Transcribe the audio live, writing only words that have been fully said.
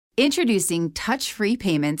Introducing touch-free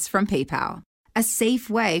payments from PayPal, a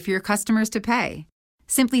safe way for your customers to pay.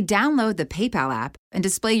 Simply download the PayPal app and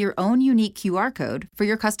display your own unique QR code for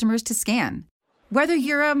your customers to scan. Whether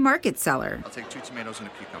you're a market seller, I'll take 2 tomatoes and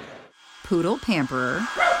a cucumber. poodle pamperer,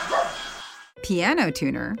 piano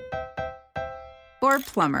tuner, or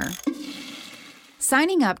plumber,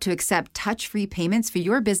 signing up to accept touch-free payments for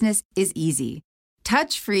your business is easy.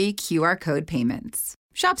 Touch-free QR code payments.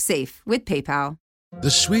 Shop safe with PayPal. The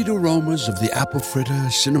sweet aromas of the apple fritter,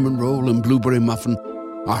 cinnamon roll, and blueberry muffin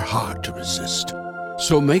are hard to resist.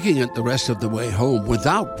 So making it the rest of the way home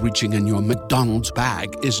without reaching in your McDonald's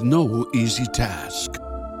bag is no easy task.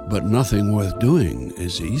 But nothing worth doing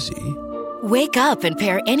is easy. Wake up and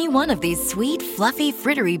pair any one of these sweet, fluffy,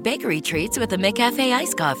 frittery bakery treats with a McCafe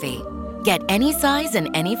iced coffee. Get any size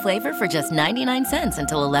and any flavor for just 99 cents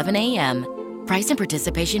until 11 a.m. Price and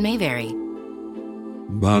participation may vary.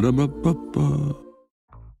 Ba-da-ba-ba-ba.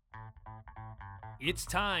 It's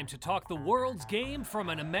time to talk the world's game from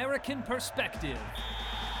an American perspective.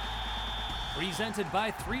 Presented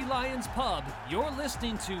by Three Lions Pub, you're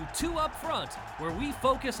listening to Two Up Front, where we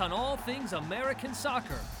focus on all things American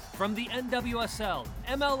soccer, from the NWSL,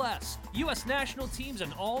 MLS, U.S. national teams,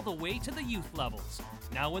 and all the way to the youth levels.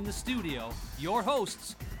 Now in the studio, your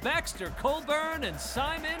hosts, Baxter Colburn and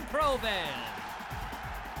Simon Provan.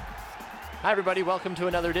 Hi everybody, welcome to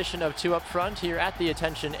another edition of Two Up Front here at the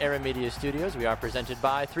Attention Era Media Studios. We are presented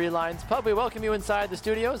by Three Lions Pub. We welcome you inside the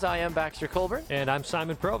studios. I am Baxter Colburn. And I'm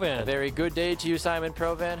Simon Provan. A very good day to you, Simon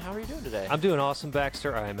Provan. How are you doing today? I'm doing awesome,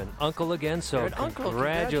 Baxter. I am an uncle again, so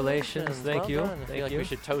congratulations. Thank you. I feel like we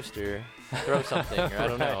should toast or throw something, or I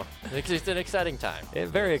don't know. It's an exciting time.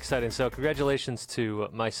 Very exciting. So congratulations to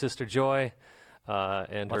my sister Joy.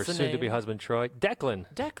 And What's her the soon-to-be name? husband, Troy. Declan.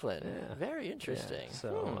 Declan. Very interesting.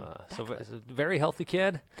 Yeah, so a very healthy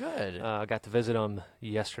kid. Good. Got to visit him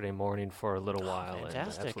yesterday morning for a little while. Fantastic.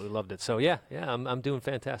 And absolutely loved it. So, yeah, I'm doing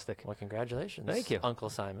fantastic. Well, congratulations. Thank you. Uncle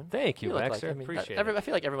Simon. Thank you, look Baxter. Like, Appreciate it. it. I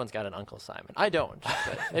feel like everyone's got an Uncle Simon. I don't,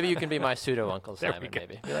 but maybe you can be my pseudo-Uncle There we Simon, go.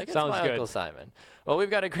 maybe. Be like, it's Sounds my good. Uncle Simon. Well,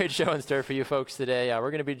 we've got a great show in store for you folks today.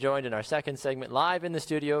 We're going to be joined in our second segment live in the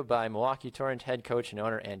studio by Milwaukee Torrent head coach and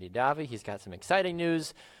owner Andy Davi. He's got some exciting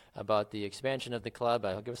news about the expansion of the club.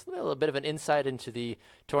 He'll give us a little bit of an insight into the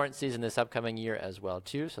Torrent season this upcoming year as well,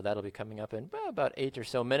 too. So that'll be coming up in about 8 or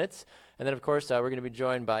so minutes. And then, of course, we're going to be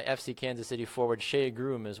joined by FC Kansas City forward Shea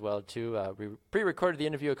Groom as well, too. We pre-recorded the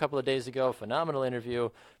interview a couple of days ago. Phenomenal interview.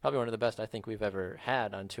 Probably one of the best I think we've ever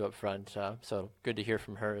had on Two Up Front. So good to hear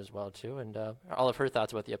from her as well, too. And all of her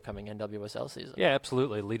thoughts about the upcoming NWSL season. Yeah,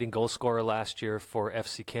 absolutely. Leading goal scorer last year for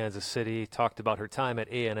FC Kansas City. Talked about her time at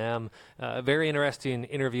A&M. Very interesting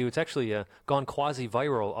interview. It's actually gone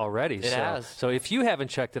quasi-viral already. It has. So if you haven't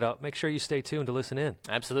checked it out, make sure you stay tuned to listen in.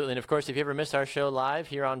 Absolutely. And, of course, if you ever missed our show live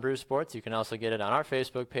here on Brew Sports, you can also get it on our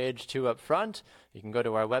Facebook page, Two Up Front. You can go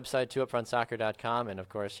to our website, twoupfrontsoccer.com, and, of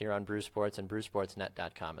course, here on Brew Sports and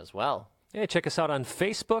brewsportsnet.com as well. Yeah, check us out on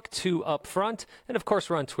Facebook, Two Up Front, and of course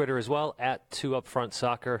we're on Twitter as well, at Two Up Front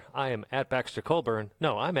Soccer. I am at Baxter Colburn.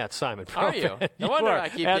 No, I'm at Simon Provan. Are you? No wonder I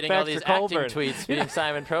keep getting all these Colburn. acting tweets being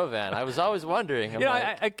Simon Provan. I was always wondering.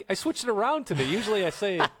 I switched it around today. Usually I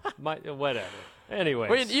say whatever. Anyways.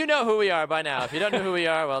 Well, you know who we are by now. If you don't know who we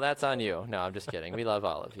are, well, that's on you. No, I'm just kidding. We love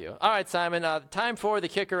all of you. All right, Simon, time for the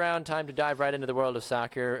kick around, time to dive right into the world of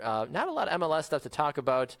soccer. Not a lot of MLS stuff to talk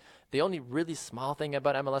about. The only really small thing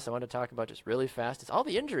about MLS I want to talk about just really fast is all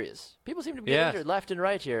the injuries. People seem to be injured left and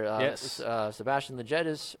right here. Yes. Sebastian Lletget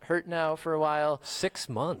is hurt now for a while. 6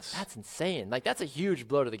 months. That's insane. Like, that's a huge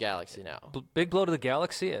blow to the Galaxy now. Big blow to the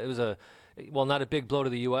Galaxy. It was not a big blow to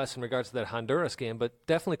the U.S. in regards to that Honduras game, but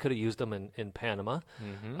definitely could have used them in Panama.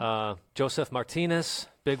 Mm-hmm. Joseph Martinez,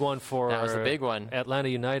 big one for that was a big one. Atlanta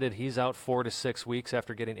United. He's out 4 to 6 weeks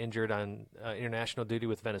after getting injured on international duty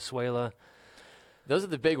with Venezuela. Those are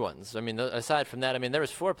the big ones. I mean, aside from that, there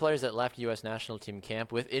was 4 players that left U.S. national team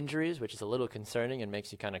camp with injuries, which is a little concerning and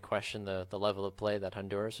makes you kind of question the level of play that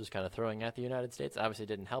Honduras was kind of throwing at the United States. Obviously,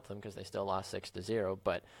 didn't help them because they still lost 6-0,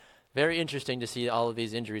 but very interesting to see all of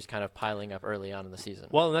these injuries kind of piling up early on in the season.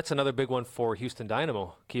 Well, and that's another big one for Houston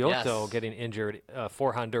Dynamo. Kyoto Yes. getting injured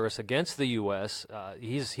for Honduras against the U.S.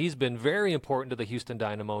 He's been very important to the Houston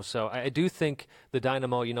Dynamo. So I do think the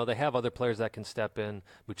Dynamo, they have other players that can step in.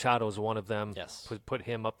 Machado is one of them. Yes. Put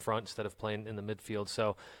him up front instead of playing in the midfield.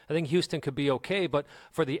 So I think Houston could be okay. But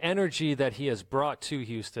for the energy that he has brought to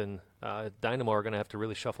Houston, Dynamo are going to have to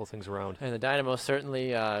really shuffle things around. And the Dynamo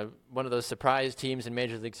certainly one of those surprise teams in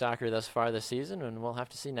Major League Soccer thus far this season, and we'll have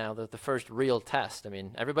to see now the first real test. I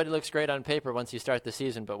mean, everybody looks great on paper once you start the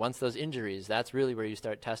season, but once those injuries, that's really where you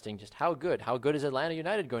start testing just how good is Atlanta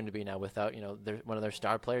United going to be now without one of their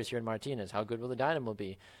star players here in Martinez? How good will the Dynamo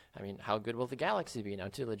be? I mean, how good will the Galaxy be now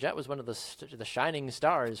too? Leggett was one of the shining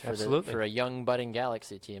stars for a young budding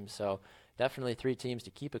Galaxy team, so definitely 3 teams to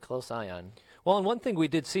keep a close eye on. Well, and one thing we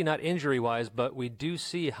did see, not injury-wise, but we do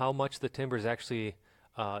see how much the Timbers actually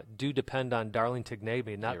do depend on Darling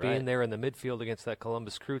Tignably not being there in the midfield against that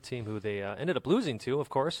Columbus Crew team, who they ended up losing to, of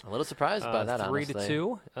course. A little surprised by that,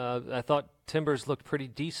 3-2. I thought Timbers looked pretty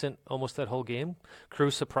decent almost that whole game.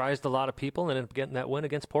 Crew surprised a lot of people and ended up getting that win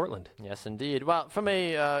against Portland. Yes, indeed. Well, from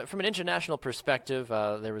an international perspective,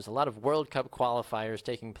 there was a lot of World Cup qualifiers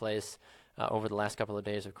taking place over the last couple of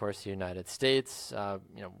days. Of course, the United States.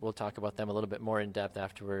 We'll talk about them a little bit more in depth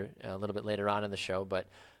after we're a little bit later on in the show. But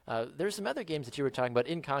there's some other games that you were talking about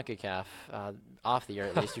in CONCACAF, off the air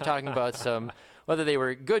at least. You're talking about some, whether they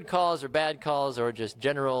were good calls or bad calls or just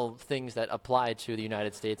general things that apply to the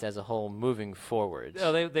United States as a whole moving forward.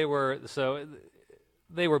 Oh,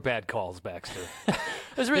 they were bad calls, Baxter.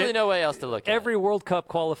 There's really no way else to look at. Every World Cup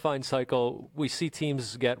qualifying cycle, we see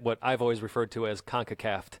teams get what I've always referred to as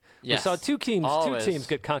CONCACAF'd. Yes, we saw two teams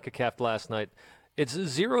get CONCACAF'd last night. It's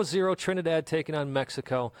 0-0 Trinidad taking on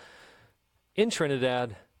Mexico. In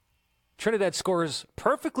Trinidad scores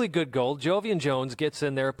perfectly good goal. Jovian Jones gets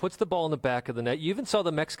in there, puts the ball in the back of the net. You even saw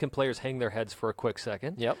the Mexican players hang their heads for a quick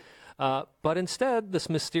second. Yep. But instead, this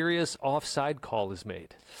mysterious offside call is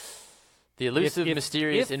made. The elusive,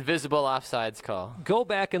 mysterious, invisible offsides call. Go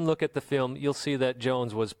back and look at the film. You'll see that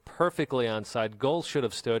Jones was perfectly onside. Goal should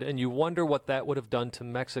have stood, and you wonder what that would have done to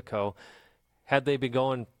Mexico had they been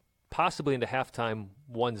going possibly into halftime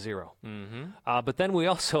 1-0. But then we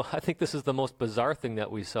also, I think this is the most bizarre thing that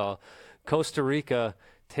we saw, Costa Rica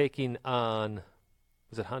taking on,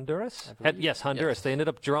 was it Honduras? Yes, Honduras. Yes. They ended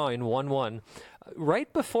up drawing 1-1.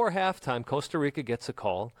 Right before halftime, Costa Rica gets a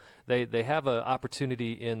call. They have an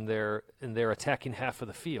opportunity in their attacking half of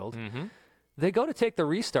the field. They go to take the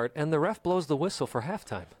restart, and the ref blows the whistle for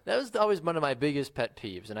halftime. That was always one of my biggest pet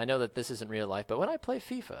peeves, and I know that this isn't real life, but when I play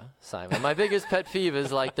FIFA, Simon, my biggest pet peeve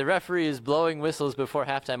is like the referee is blowing whistles before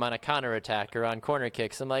halftime on a counterattack or on corner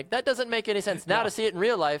kicks. I'm like, that doesn't make any sense. Now to see it in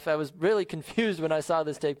real life, I was really confused when I saw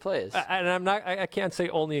this take place. And I can't say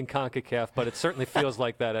only in CONCACAF, but it certainly feels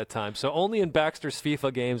like that at times. So only in Baxter's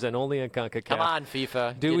FIFA games and only in CONCACAF. Come on,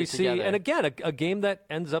 FIFA. Do we see, and again, a game that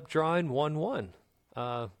ends up drawing 1-1.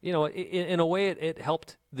 In a way, it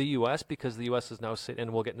helped the U.S. because the U.S. is now sitting,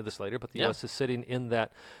 and we'll get into this later, but the U.S. is sitting in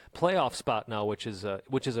that playoff spot now, which is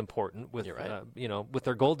important with with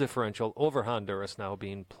their goal differential over Honduras now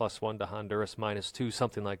being +1 to Honduras -2,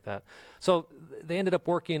 something like that. So they ended up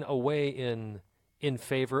working away in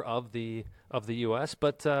favor of the U.S.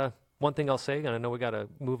 But one thing I'll say, and I know we got to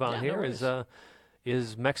move on here,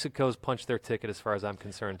 is Mexico's punched their ticket as far as I'm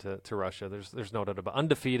concerned to Russia. There's no doubt about it.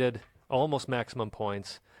 Undefeated, almost maximum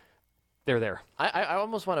points. They're there. I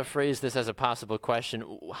almost want to phrase this as a possible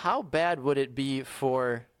question. How bad would it be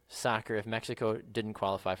for soccer if Mexico didn't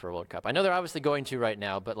qualify for a World Cup? I know they're obviously going to right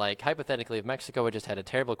now, but like hypothetically, if Mexico had just had a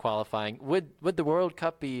terrible qualifying, would the World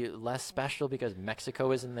Cup be less special because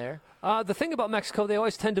Mexico isn't there? The thing about Mexico, they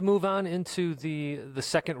always tend to move on into the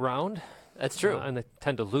second round. That's true. And they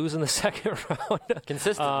tend to lose in the second round.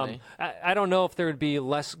 Consistently. I don't know if there would be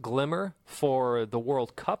less glimmer for the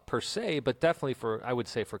World Cup per se, but definitely for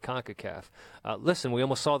CONCACAF. Listen, we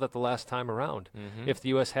almost saw that the last time around. If the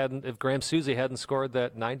U.S. if Graham Suzy hadn't scored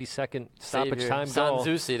that 90-second stoppage time goal.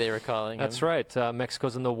 Sanzusi, they were calling him. That's right.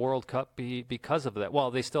 Mexico's in the World Cup because of that. Well,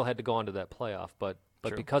 they still had to go on to that playoff, but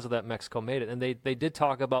because of that, Mexico made it. And they did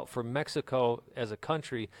talk about, for Mexico as a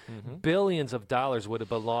country, billions of dollars would have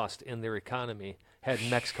been lost in their economy had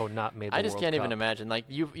Mexico not made the World Cup. I just can't even imagine. Like,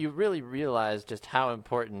 you really realize just how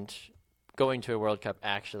important going to a World Cup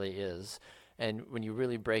actually is. And when you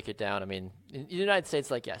really break it down, I mean, in the United States,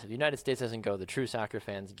 like, yes, if the United States doesn't go, the true soccer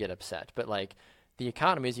fans get upset. But, like, the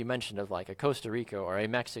economies you mentioned of, like, a Costa Rica or a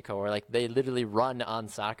Mexico, or, like, they literally run on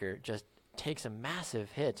soccer, just takes a massive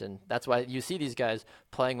hit, and that's why you see these guys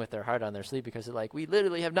playing with their heart on their sleeve, because they're like, we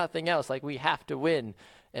literally have nothing else, like, we have to win.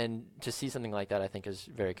 And to see something like that, I think, is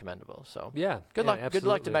very commendable. So good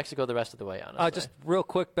luck to Mexico the rest of the way, honestly. Just real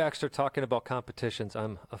quick, Baxter, talking about competitions,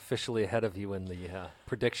 I'm officially ahead of you in the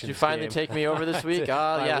predictions. Did you finally take me over this week?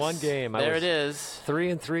 Yes. One game. There it is.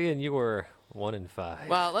 3-3, and you were 1-5.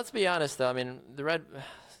 Well, let's be honest, though. I mean,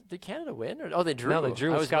 did Canada win? They drew. No, they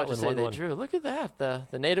drew. I was Scotland about to say they drew. Look at that,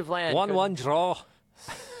 the native land. 1-1 draw.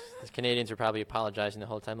 The Canadians were probably apologizing the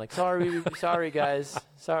whole time, like, sorry guys,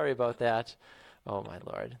 sorry about that. Oh my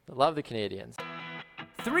Lord, love the Canadians.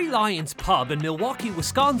 Three Lions Pub in Milwaukee,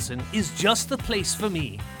 Wisconsin is just the place for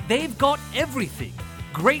me. They've got everything.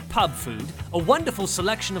 Great pub food, a wonderful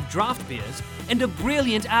selection of draft beers, and a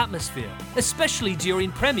brilliant atmosphere, especially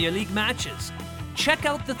during Premier League matches. Check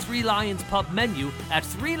out the Three Lions Pub menu at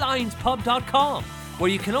threelionspub.com,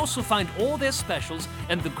 where you can also find all their specials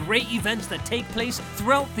and the great events that take place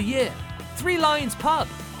throughout the year. Three Lions Pub,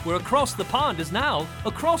 where across the pond is now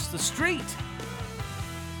across the street.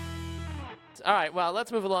 All right, well,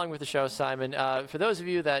 let's move along with the show, Simon. For those of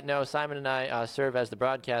you that know, Simon and I serve as the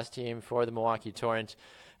broadcast team for the Milwaukee Torrent.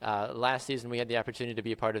 Last season, we had the opportunity to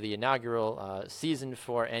be a part of the inaugural season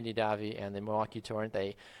for Andy Davi and the Milwaukee Torrent.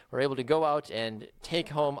 They were able to go out and take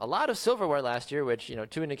home a lot of silverware last year, which,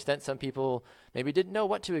 to an extent, some people maybe didn't know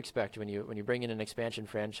what to expect when you bring in an expansion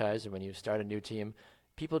franchise or when you start a new team.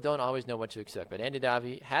 People don't always know what to expect. But Andy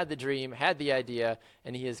Davi had the dream, had the idea,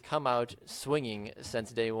 and he has come out swinging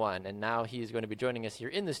since day one. And now he's going to be joining us here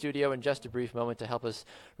in the studio in just a brief moment to help us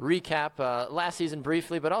recap last season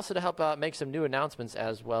briefly, but also to help make some new announcements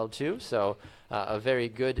as well, too. So a very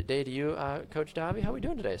good day to you, Coach Davi. How are we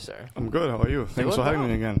doing today, sir? I'm good. How are you? Thanks for having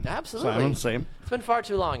me again. Absolutely. Simon, same. It's been far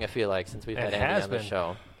too long, I feel like, since we've had Andy on the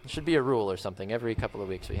show. It should be a rule or something. Every couple of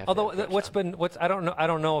weeks we have. Although I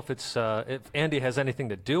don't know if it's if Andy has anything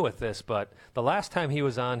to do with this, but the last time he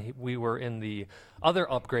was on, we were in the other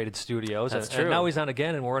upgraded studios. That's true. And now he's on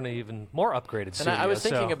again, and we're in an even more upgraded studio. And I was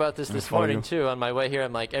thinking about this morning too on my way here.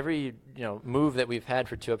 I'm like, every move that we've had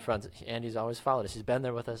for Two Up Front, Andy's always followed us. He's been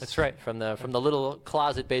there with us. That's right. From the little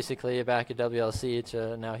closet basically back at WLC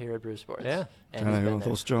to now here at Brew Sports. Yeah. And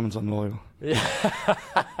those Germans are loyal.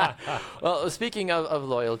 Yeah. Well, speaking of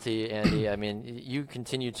loyalty, Andy, I mean, you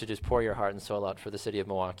continue to just pour your heart and soul out for the city of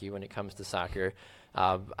Milwaukee when it comes to soccer.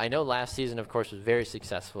 I know last season, of course, was very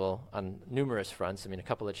successful on numerous fronts. I mean, a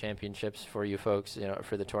couple of championships for you folks,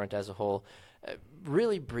 for the Torrent as a whole.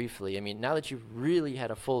 Really briefly, I mean, now that you've really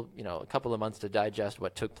had a full, a couple of months to digest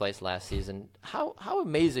what took place last season, how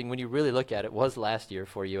amazing, when you really look at it, was last year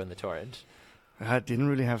for you in the Torrent? I didn't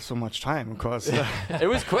really have so much time because it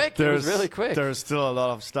was quick. It was really quick. There's still a lot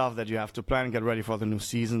of stuff that you have to plan and get ready for the new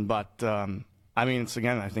season. But I mean, it's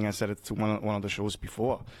again, I think I said it to one of the shows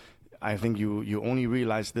before. I think you only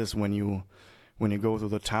realize this when you go to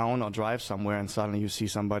the town or drive somewhere and suddenly you see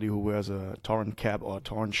somebody who wears a Torrent cap or a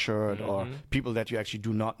Torrent shirt or people that you actually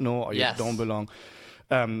do not know or you don't belong.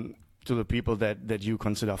 To the people that you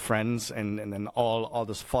consider friends and then all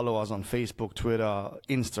those followers on Facebook, Twitter,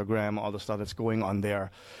 Instagram, all the stuff that's going on there.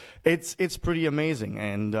 It's pretty amazing.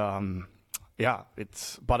 And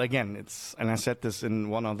but again, and I said this in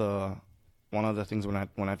one of the things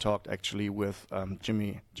when I talked actually with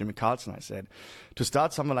Jimmy Carlson. I said, to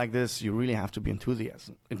start something like this, you really have to be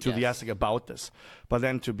enthusiastic about this. But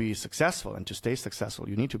then to be successful and to stay successful,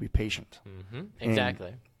 you need to be patient. Mm-hmm.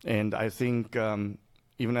 Exactly. And I think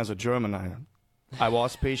even as a German, I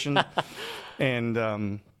was patient,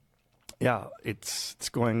 and it's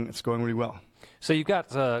going really well. So you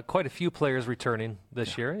got quite a few players returning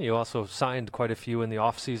this year. You also signed quite a few in the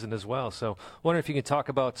off season as well. So I wonder if you can talk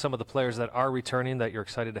about some of the players that are returning that you're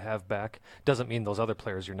excited to have back. Doesn't mean those other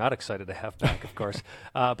players you're not excited to have back, of course.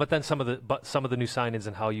 But then some of the new signings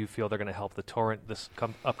and how you feel they're going to help the Torrent this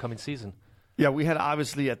upcoming season. Yeah, we had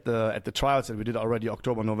obviously at the tryouts that we did already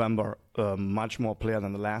October, November, much more player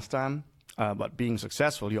than the last time. But being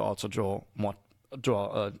successful, you also draw more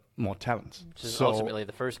talent. Which is ultimately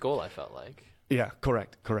the first goal, I felt like. Yeah,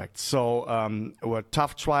 correct. So were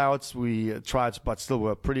tough tryouts. We tried, but still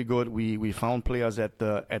were pretty good. We found players at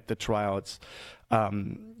the tryouts,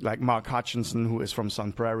 like Mark Hutchinson, who is from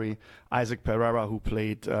Sun Prairie, Isaac Pereira, who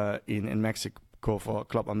played in Mexico for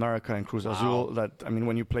Club America and Cruz Azul.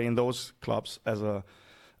 When you play in those clubs as a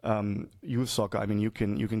youth soccer, I mean, you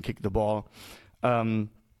can kick the ball.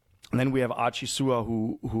 And then we have Archie Sewer,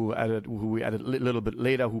 who we added a little bit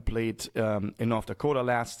later, who played in North Dakota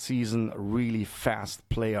last season. A really fast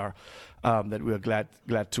player that we are glad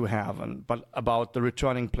to have. But about the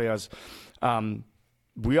returning players,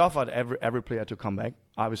 we offered every player to come back,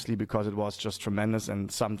 obviously, because it was just tremendous. And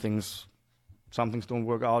some things don't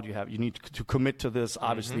work out. You need to commit to this.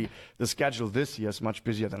 Obviously, the schedule this year is much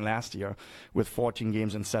busier than last year, with 14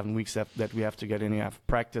 games in 7 weeks that we have to get in. You have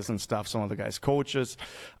practice and stuff. Some of the guys coaches.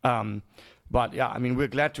 But yeah, I mean, we're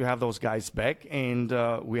glad to have those guys back, and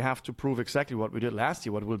we have to prove exactly what we did last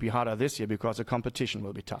year. What will be harder this year because the competition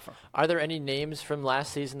will be tougher. Are there any names from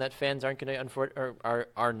last season that fans aren't going to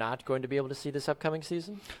are not going to be able to see this upcoming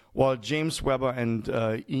season? Well, James Weber and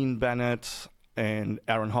Ian Bennett and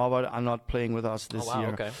Aaron Horvath are not playing with us this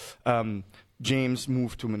year. Okay. James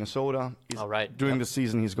moved to Minnesota. During the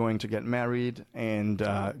season, he's going to get married and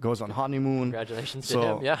goes on honeymoon. Congratulations to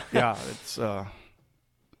him. Yeah. Yeah, it's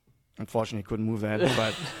unfortunately he couldn't move that,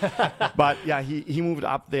 but yeah, he moved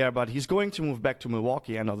up there. But he's going to move back to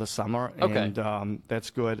Milwaukee end of the summer, and that's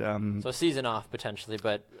good. So a season off potentially,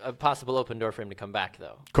 but a possible open door for him to come back,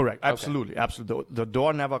 though. Correct. Absolutely. The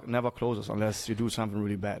door never closes unless you do something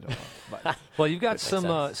really bad. Well, you've got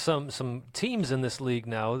some teams in this league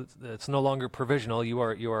now. It's no longer provisional. You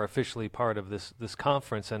are officially part of this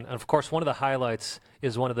conference, and of course, one of the highlights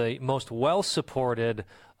is one of the most well-supported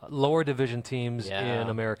lower division teams in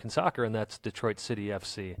American soccer, and that's Detroit City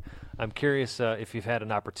FC. I'm curious if you've had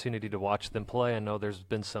an opportunity to watch them play. I know there's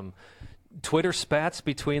been some Twitter spats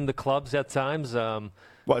between the clubs at times. Well,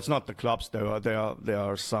 it's not the clubs. There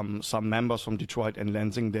are some members from Detroit and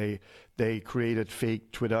Lansing. They created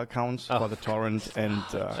fake Twitter accounts for the Torrent, and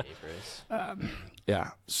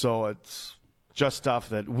so it's just stuff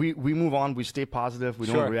that we move on. We stay positive. We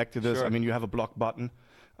don't react to this. I mean, you have a block button.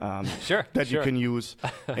 That you can use,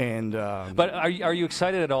 and but are you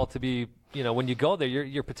excited at all to be, when you go there,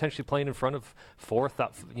 you're potentially playing in front of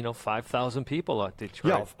 5,000 people at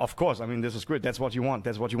Detroit? Yeah, of course. I mean, this is great. That's what you want.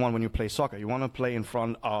 That's what you want when you play soccer. You want to play in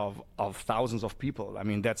front of thousands of people. I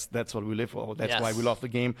mean, that's what we live for. That's why we love the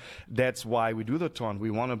game. That's why we do the tournament. We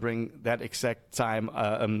want to bring that exact time,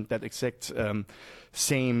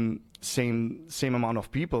 same amount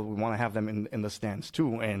of people. We want to have them in the stands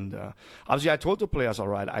too. And obviously, I told the players, all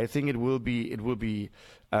right, I think it will be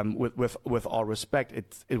with all respect,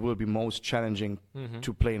 it will be most challenging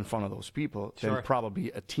to play in front of those people than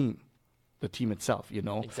probably the team itself,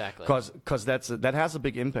 Exactly. Because that has a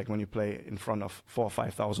big impact when you play in front of 4,000 or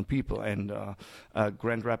 5,000 people, and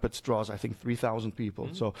Grand Rapids draws, I think, 3,000 people.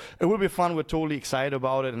 So it will be fun. We're totally excited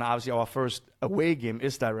about it, and obviously our first away game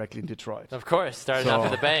is directly in Detroit. Of course, starting off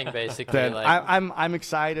with a bang, basically. I'm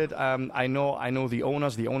excited. I know the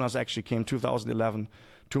owners. The owners actually came 2011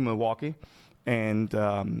 to Milwaukee. And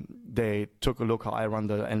they took a look how I run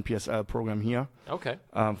the NPSL program here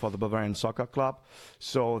for the Bavarian Soccer Club.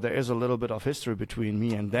 So there is a little bit of history between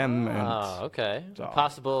me and them. So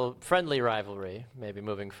possible friendly rivalry, maybe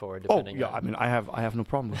moving forward. Depending I mean, I have no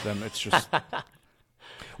problem with them. It's just...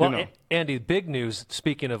 Well, Andy, big news,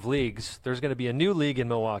 speaking of leagues, there's going to be a new league in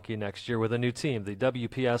Milwaukee next year with a new team. The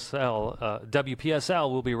WPSL.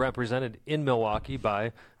 WPSL will be represented in Milwaukee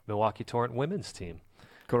by Milwaukee Torrent women's team.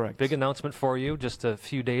 Correct. Big announcement for you just a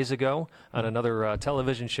few days ago on another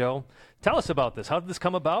television show. Tell us about this. How did this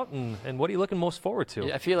come about, and what are you looking most forward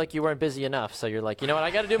to? I feel like you weren't busy enough, so you're like, you know what, I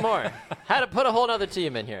got to do more. Had to put a whole other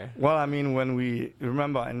team in here. Well, I mean, when we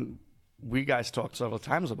remember, and we guys talked several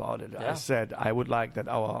times about it, I said I would like that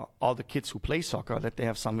all the kids who play soccer, that they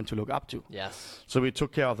have something to look up to. Yes. So we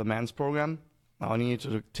took care of the men's program. Now I need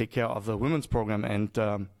to take care of the women's program, and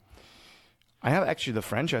I have actually the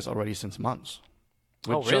franchise already since months.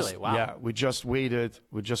 Really? Wow. Yeah, we just waited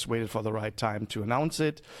for the right time to announce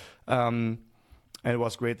it, and it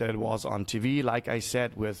was great that it was on TV. Like I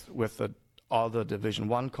said, with all the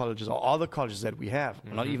Division I colleges, or all the colleges that we have,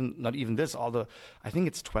 not even this. I think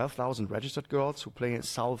it's 12,000 registered girls who play in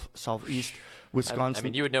southeast Wisconsin. I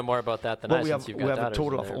mean, you would know more about that than I. We have a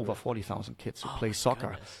total of over 40,000 kids who play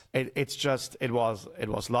soccer. It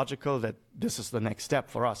was logical that this is the next step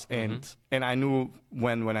for us, and I knew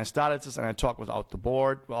when I started this and I talked without the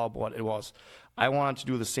board, it was I wanted to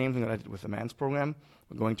do the same thing that I did with the men's program.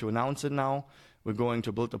 We're going to announce it now. We're going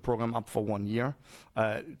to build the program up for 1 year.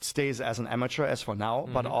 It stays as an amateur as for now,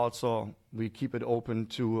 but also we keep it open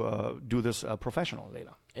to do this professional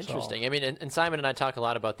later. Interesting. So. I mean, and Simon and I talk a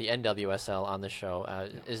lot about the NWSL on the show.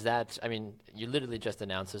 Is that, I mean, you literally just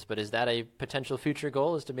announced this, but is that a potential future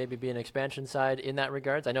goal, is to maybe be an expansion side in that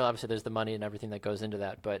regards? I know obviously there's the money and everything that goes into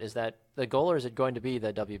that, but is that the goal, or is it going to be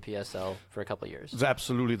the WPSL for a couple of years? It's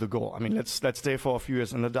absolutely the goal. I mean, let's stay for a few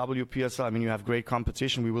years in the WPSL. I mean, you have great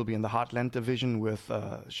competition. We will be in the Heartland division with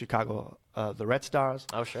Chicago, the Red Stars.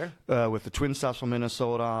 Oh, sure. With the Twin Stars from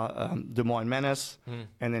Minnesota, Des Moines Menace,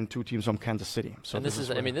 and then 2 teams from Kansas City. So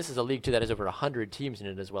and this is a league too that has over 100 teams in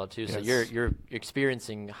it as well too. Yes. So you're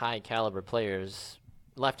experiencing high caliber players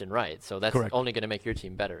left and right. So that's only going to make your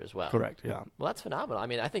team better as well. Correct. Yeah. Well, that's phenomenal. I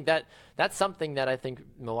mean, I think that's something that I think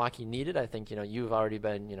Milwaukee needed. I think you've already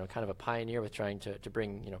been kind of a pioneer with trying to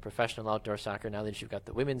bring professional outdoor soccer. Now that you've got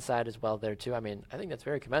the women's side as well there too. I mean, I think that's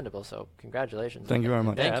very commendable. So congratulations. Thank you very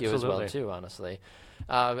much. Thank you as well too. Honestly.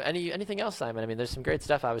 Anything else, Simon? I mean, there's some great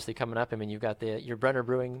stuff obviously coming up. I mean, you've got your Brenner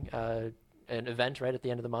Brewing an event right at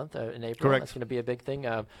the end of the month in April. Correct. That's going to be a big thing.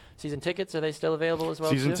 Season tickets, are they still available as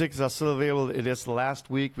well? Season too? tickets are still available. It is the last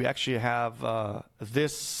week. We actually have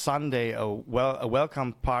this Sunday a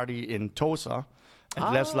welcome party in Tosa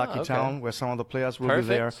at Les Lucky Town, where some of the players will be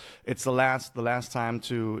there. It's the last time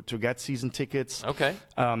to get season tickets. Okay.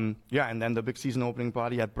 And then the big season opening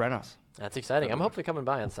party at Brenner's. That's exciting. I'm hopefully coming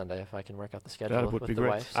by on Sunday if I can work out the schedule would with be the great.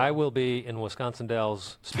 wife. So. I will be in Wisconsin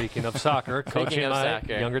Dells, speaking of soccer, coaching my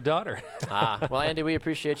younger daughter. Well, Andy, we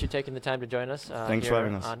appreciate you taking the time to join us. Thanks for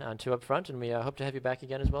having us. On Two Up Front, and we hope to have you back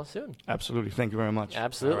again as well soon. Absolutely. Thank you very much.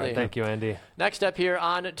 Absolutely. Right, thank you, Andy. Next up here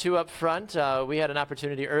on Two Up Front, we had an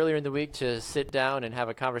opportunity earlier in the week to sit down and have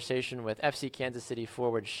a conversation with FC Kansas City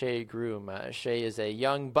forward Shea Groom. Shea is a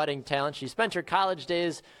young, budding talent. She spent her college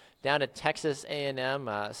days down at Texas A&M.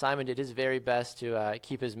 Simon did his very best to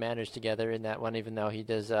keep his manners together in that one, even though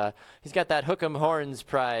he's got that hook 'em horns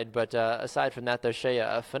pride. But aside from that, though, Shea,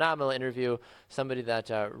 a phenomenal interview, somebody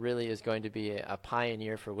that really is going to be a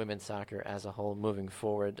pioneer for women's soccer as a whole moving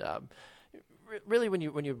forward. Really, when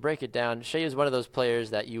you break it down, Shea is one of those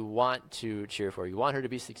players that you want to cheer for. You want her to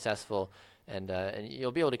be successful, and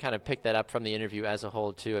you'll be able to kind of pick that up from the interview as a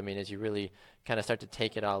whole, too. I mean, as you really kind of start to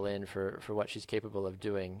take it all in for what she's capable of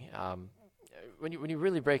doing. When you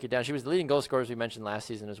really break it down, she was the leading goal scorer, as we mentioned last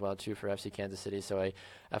season as well, too, for FC Kansas City. So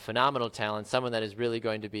a phenomenal talent, someone that is really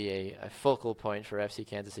going to be a focal point for FC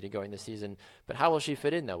Kansas City going this season. But how will she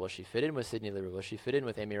fit in, though? Will she fit in with Sydney Leroux? Will she fit in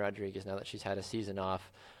with Amy Rodriguez now that she's had a season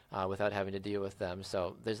off without having to deal with them?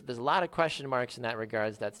 So there's a lot of question marks in that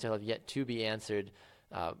regards that still have yet to be answered.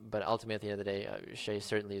 But ultimately, at the end of the day, Shea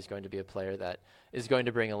certainly is going to be a player that is going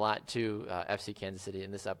to bring a lot to FC Kansas City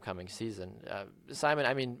in this upcoming season. Simon,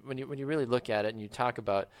 I mean, when you really look at it and you talk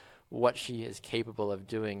about what she is capable of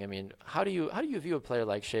doing, I mean, how do you view a player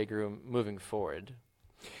like Shea Groom moving forward?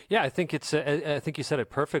 Yeah, I think I think you said it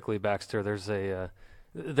perfectly, Baxter. There's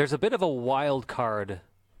a bit of a wild card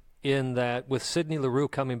in that with Sydney Leroux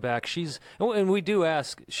coming back, and we do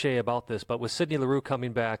ask Shea about this, but with Sydney Leroux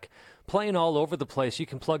coming back, playing all over the place, you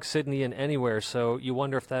can plug Sydney in anywhere, so you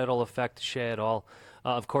wonder if that'll affect Shea at all.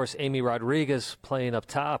 Of course, Amy Rodriguez playing up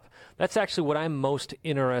top. That's actually what I'm most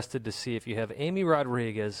interested to see. If you have Amy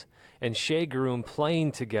Rodriguez and Shea Groom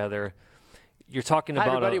playing together, you're talking about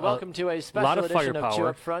everybody. Welcome to a special lot of edition firepower of Two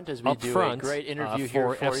Up Front as we do a great interview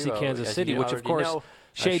here for FC you. Kansas City, which of course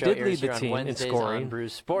Shea did lead the team in scoring.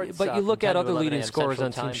 Sports, but you look at other leading scorers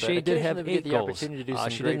on teams, Shea did have 8 goals. She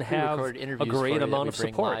didn't have a great amount of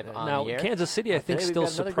support. Now, Kansas City, I think, still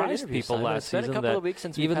surprised people last season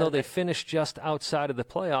that even though they finished just outside of the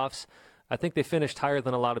playoffs, I think they finished higher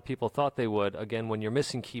than a lot of people thought they would. Again, when you're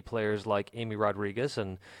missing key players like Amy Rodriguez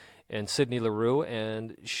and Sydney Leroux,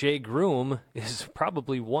 and Shea Groom is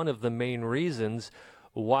probably one of the main reasons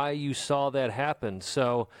why you saw that happen.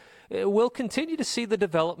 So we'll continue to see the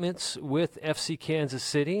developments with FC Kansas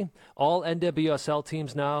City. All NWSL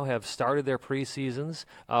teams now have started their preseasons.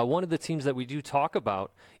 One of the teams that we do talk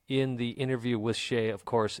about in the interview with Shea, of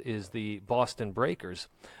course, is the Boston Breakers.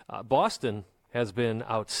 Boston has been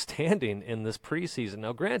outstanding in this preseason.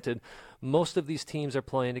 Now, granted, most of these teams are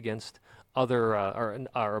playing against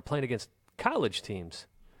are playing against college teams.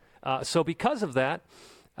 So because of that,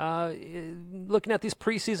 looking at these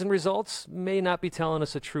preseason results may not be telling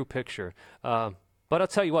us a true picture. But I'll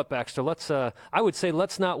tell you what, Baxter, I would say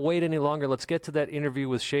let's not wait any longer. Let's get to that interview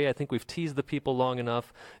with Shea. I think we've teased the people long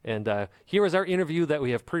enough. And here is our interview that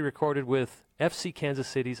we have pre-recorded with FC Kansas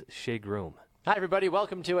City's Shea Groom. Hi, everybody.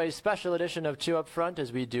 Welcome to a special edition of Two Up Front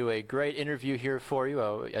as we do a great interview here for you.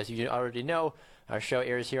 As you already know, our show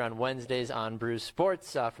airs here on Wednesdays on Bruce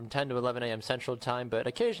Sports from 10 to 11 a.m. Central Time, but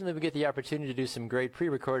occasionally we get the opportunity to do some great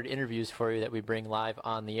pre-recorded interviews for you that we bring live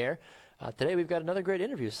on the air. Today we've got another great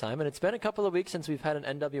interview, Simon. It's been a couple of weeks since we've had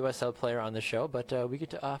an NWSL player on the show, but we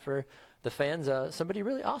get to offer the fans somebody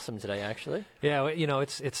really awesome today, actually. Yeah, you know,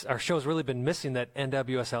 it's our show's really been missing that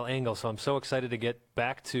NWSL angle, so I'm so excited to get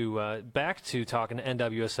back to talking to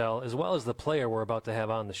NWSL as well as the player we're about to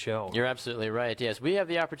have on the show. You're absolutely right. Yes, we have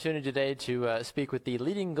the opportunity today to speak with the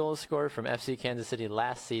leading goal scorer from FC Kansas City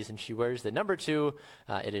last season. She wears the number 2.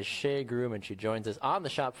 It is Shea Groom, and she joins us on the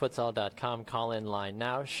shopfutsal.com call-in line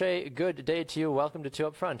now. Shea, good day to you. Welcome to Two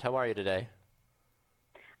Up Front. How are you today?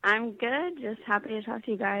 I'm good. Just happy to talk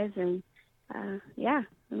to you guys, and yeah,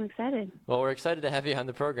 I'm excited. Well, we're excited to have you on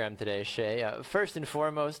the program today, Shea. First and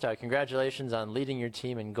foremost, congratulations on leading your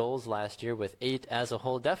team in goals last year with 8 as a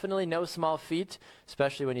whole. Definitely no small feat,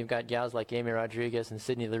 especially when you've got gals like Amy Rodriguez and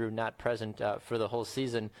Sydney Leroux not present for the whole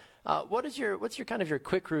season. What's your kind of your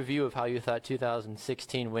quick review of how you thought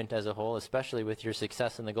 2016 went as a whole, especially with your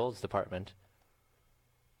success in the goals department?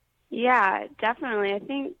 Yeah, definitely. I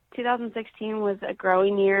think 2016 was a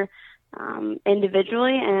growing year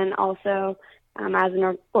individually and also as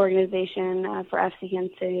an organization for FC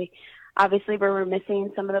Kansas City. Obviously, we were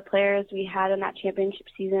missing some of the players we had in that championship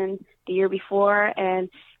season the year before, and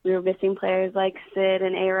we were missing players like Sid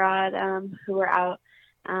and A-Rod who were out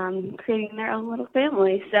creating their own little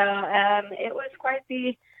family. So it was quite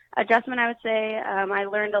the adjustment, I would say. I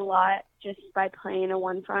learned a lot just by playing a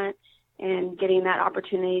one front and getting that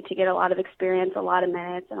opportunity to get a lot of experience, a lot of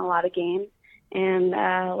minutes, and a lot of games. And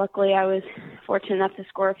luckily, I was fortunate enough to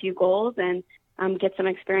score a few goals and get some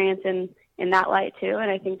experience in that light too. And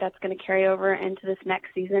I think that's going to carry over into this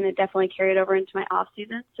next season. It definitely carried over into my off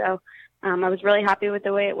season. So I was really happy with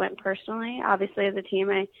the way it went personally. Obviously, as a team,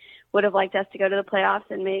 I would have liked us to go to the playoffs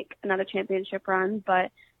and make another championship run,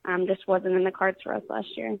 but just wasn't in the cards for us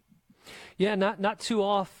last year. Yeah, not too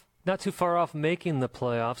far off making the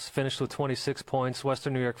playoffs. Finished with 26 points.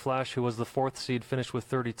 Western New York Flash, who was the 4th seed, finished with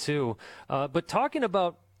 32. But talking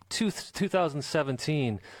about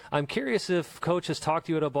 2017, I'm curious if Coach has talked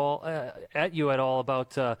to you at all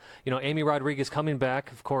about Amy Rodriguez coming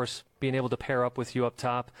back, of course, being able to pair up with you up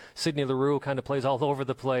top. Sydney Leroux kind of plays all over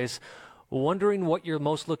the place. Wondering what you're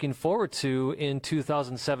most looking forward to in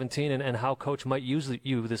 2017 and how Coach might use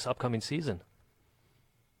you this upcoming season.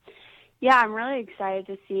 Yeah, I'm really excited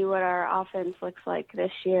to see what our offense looks like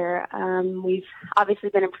this year. We've obviously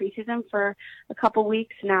been in preseason for a couple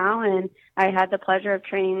weeks now, and I had the pleasure of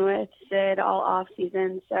training with Sid all off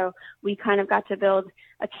season. So we kind of got to build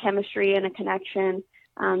a chemistry and a connection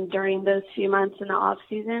during those few months in the off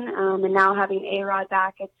season. And now having A-Rod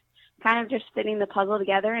back, it's kind of just fitting the puzzle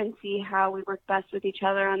together and see how we work best with each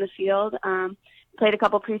other on the field. Played a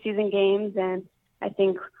couple preseason games, and I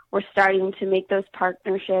think we're starting to make those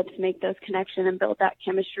partnerships, make those connections, and build that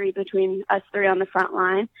chemistry between us three on the front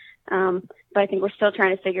line. But I think we're still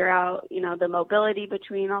trying to figure out, the mobility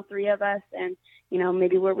between all three of us and,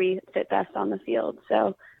 maybe where we fit best on the field.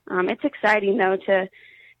 So it's exciting, though,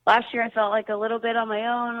 last year I felt like a little bit on my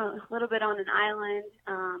own, a little bit on an island,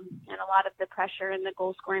 and a lot of the pressure and the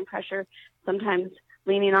goal-scoring pressure sometimes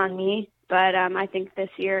leaning on me. But I think this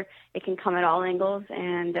year it can come at all angles,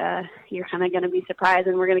 and you're kind of going to be surprised,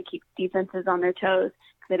 and we're going to keep defenses on their toes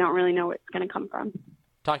because they don't really know where it's going to come from.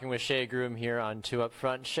 Talking with Shea Groom here on Two Up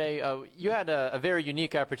Front. Shea, you had a very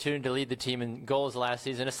unique opportunity to lead the team in goals last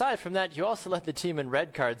season. Aside from that, you also led the team in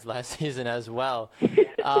red cards last season as well.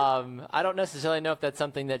 I don't necessarily know if that's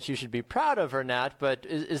something that you should be proud of or not, but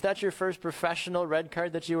is that your first professional red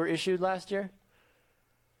card that you were issued last year?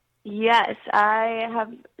 Yes, I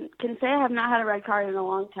can say I have not had a red card in a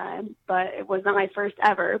long time, but it was not my first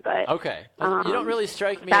ever. But okay, you don't really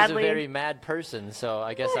strike me sadly, as a very mad person, so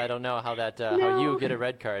I guess I don't know how that how you get a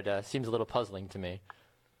red card seems a little puzzling to me.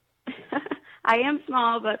 I am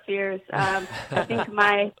small but fierce. I think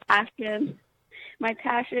my passion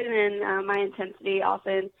and my intensity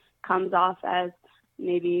often comes off as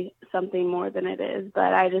maybe something more than it is.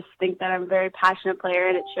 But I just think that I'm a very passionate player,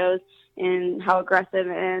 and it shows in how aggressive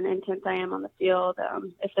and intense I am on the field.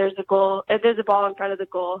 If there's a ball in front of the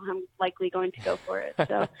goal, I'm likely going to go for it.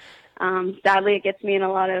 So sadly, it gets me in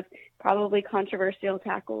a lot of probably controversial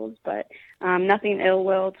tackles, but nothing ill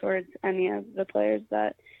will towards any of the players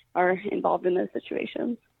that are involved in those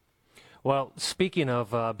situations. Well, speaking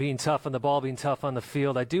of being tough on the ball, being tough on the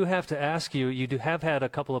field, I do have to ask you, have had a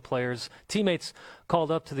couple of teammates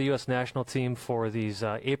called up to the U.S. national team for these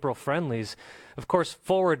April friendlies. Of course,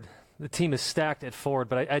 forward, the team is stacked at forward,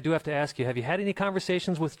 but I do have to ask you, have you had any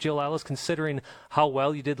conversations with Jill Ellis considering how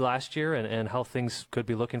well you did last year and how things could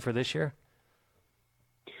be looking for this year?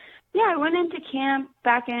 Yeah, I went into camp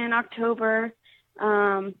back in October,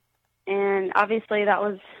 and obviously that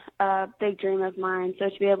was a big dream of mine. So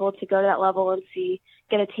to be able to go to that level and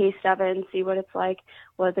get a taste of it and see what it's like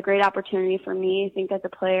was a great opportunity for me, I think, as a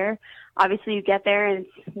player. Obviously, you get there, and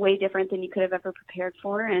it's way different than you could have ever prepared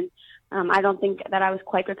for. And I don't think that I was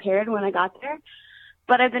quite prepared when I got there.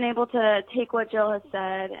 But I've been able to take what Jill has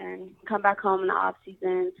said and come back home in the off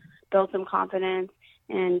season, build some confidence,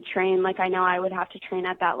 and train like I know I would have to train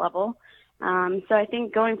at that level. So I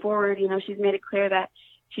think going forward, she's made it clear that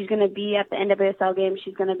she's going to be at the NWSL game.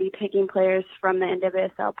 She's going to be picking players from the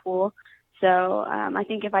NWSL pool. So I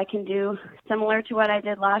think if I can do similar to what I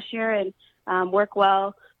did last year and work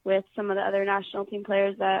well with some of the other national team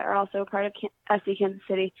players that are also part of FC Kansas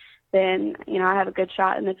City, then, I have a good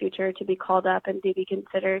shot in the future to be called up and to be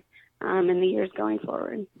considered in the years going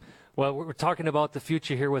forward. Well, we're talking about the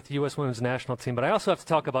future here with the U.S. Women's National Team, but I also have to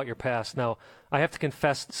talk about your past. Now, I have to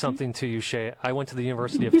confess something to you, Shea. I went to the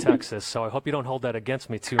University of Texas, so I hope you don't hold that against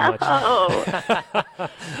me too much.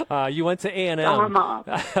 You went to A&M.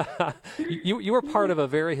 You were part of a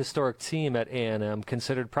very historic team at A&M,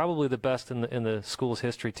 considered probably the best in the school's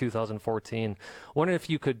history, 2014. Wondering if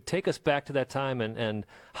you could take us back to that time and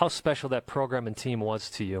how special that program and team was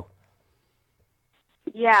to you.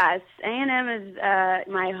 Yes, A&M is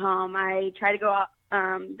my home. I try to go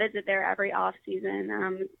visit there every off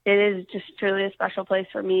season. It is just truly a special place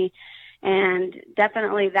for me, and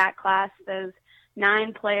definitely that class, those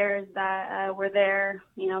 9 players that were there,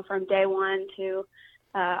 from day one to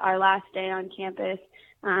our last day on campus.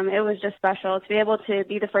 It was just special to be able to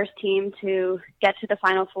be the first team to get to the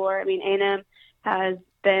Final Four. I mean, A&M has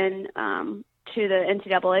been to the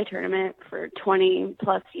NCAA tournament for 20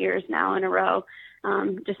 plus years now in a row.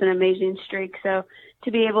 Just an amazing streak. So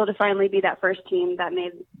to be able to finally be that first team that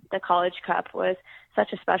made the College Cup was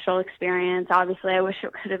such a special experience. Obviously, I wish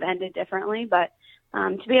it could have ended differently, but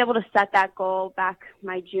to be able to set that goal back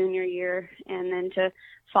my junior year and then to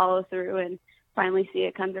follow through and finally see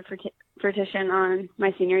it come to fruition on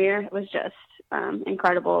my senior year, it was just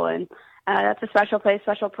incredible. And that's a special place,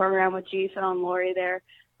 special program with G, Phil, and Lori there.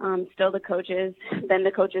 Still the coaches, been the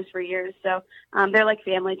coaches for years. So they're like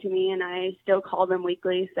family to me, and I still call them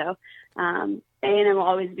weekly. So A&M will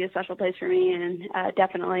always be a special place for me, and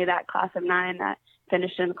definitely that class of 9 that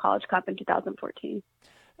finished in the College Cup in 2014.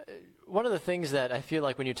 One of the things that I feel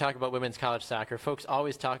like when you talk about women's college soccer, folks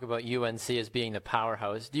always talk about UNC as being the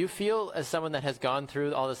powerhouse. Do you feel, as someone that has gone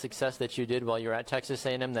through all the success that you did while you were at Texas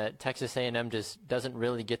A&M, that Texas A&M just doesn't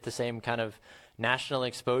really get the same kind of national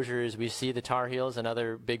exposure as we see the Tar Heels and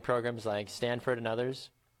other big programs like Stanford and others?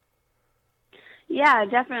 Yeah,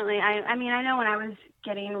 definitely. I mean, I know when I was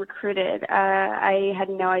getting recruited, I had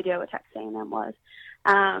no idea what Texas A&M was.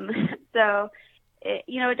 So,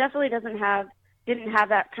 it definitely didn't have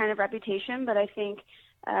that kind of reputation, but I think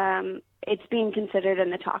it's being considered in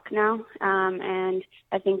the talk now. And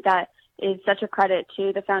I think that is such a credit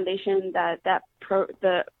to the foundation that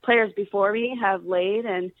the players before me have laid.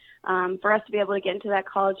 And for us to be able to get into that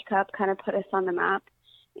College Cup kind of put us on the map.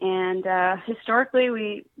 And historically,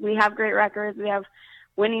 we have great records. We have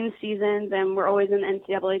winning seasons, and we're always in the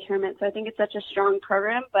NCAA tournament. So I think it's such a strong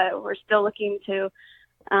program, but we're still looking to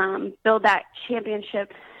build that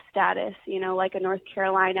championship status, like a North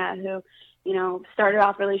Carolina who, started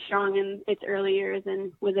off really strong in its early years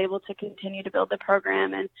and was able to continue to build the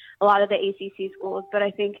program, and a lot of the ACC schools. But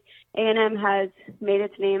I think A&M has made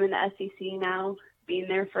its name in the SEC now, being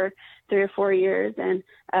there for 3 or 4 years. And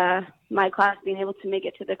my class being able to make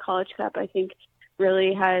it to the College Cup, I think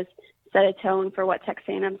really has set a tone for what Texas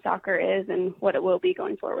A&M soccer is and what it will be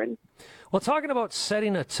going forward. Well, talking about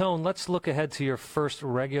setting a tone, let's look ahead to your first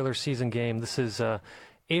regular season game. This is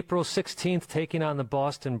April 16th, taking on the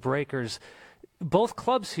Boston Breakers. Both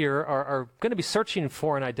clubs here are going to be searching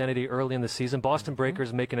for an identity early in the season. Boston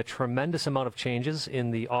Breakers making a tremendous amount of changes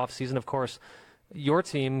in the offseason. Of course, your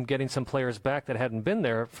team getting some players back that hadn't been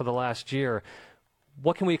there for the last year.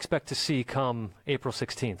 What can we expect to see come April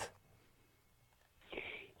 16th?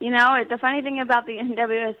 The funny thing about the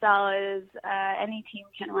NWSL is any team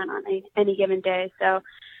can win on any given day. So,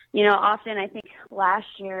 often I think last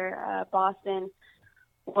year Boston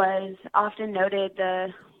was often noted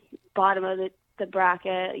the bottom of the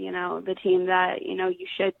bracket, the team that, you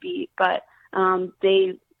should beat, but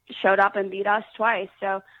they showed up and beat us twice.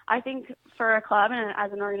 So I think for a club and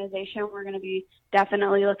as an organization, we're going to be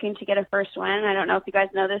definitely looking to get a first win. I don't know if you guys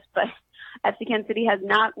know this, but FC Kansas City has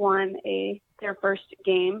not won their first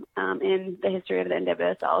game in the history of the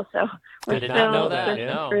NWSL. So we're still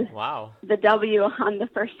just Wow. the W on the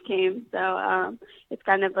first game. So it's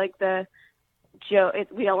kind of like the joke.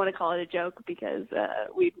 We don't want to call it a joke because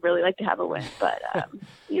we'd really like to have a win, but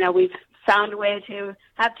we've found a way to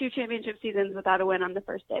have 2 championship seasons without a win on the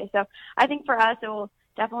first day. So I think for us, it will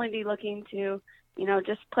definitely be looking to,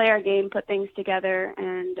 just play our game, put things together,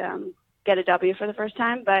 and get a W for the first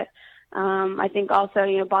time. But I think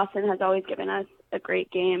also, Boston has always given us a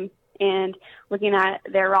great game, and looking at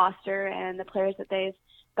their roster and the players that they've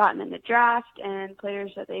gotten in the draft and players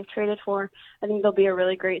that they've traded for, I think they'll be a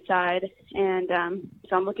really great side. And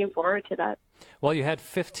so I'm looking forward to that. Well, you had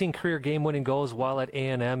 15 career game-winning goals while at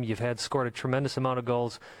A&M. You've had scored a tremendous amount of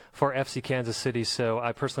goals for FC Kansas City. So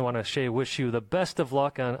I personally want to, Shea, wish you the best of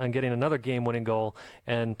luck on getting another game-winning goal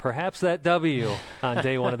and perhaps that W on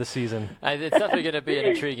day one of the season. It's definitely going to be an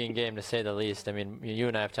intriguing game, to say the least. I mean, you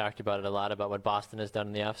and I have talked about it a lot, about what Boston has done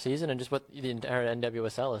in the offseason and just what the entire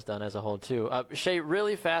NWSL has done as a whole, too. Shea,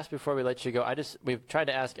 really fast before we let you go, we've tried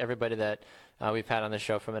to ask everybody that we've had on the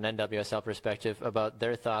show from an NWSL perspective about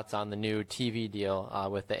their thoughts on the new TV deal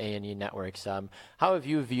with the A&E networks. How have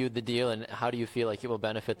you viewed the deal, and how do you feel like it will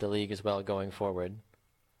benefit the league as well going forward?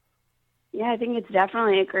 Yeah, I think it's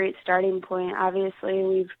definitely a great starting point. Obviously,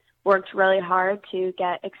 we've worked really hard to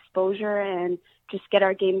get exposure and just get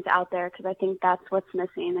our games out there, because I think that's what's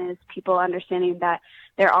missing, is people understanding that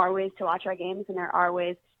there are ways to watch our games and there are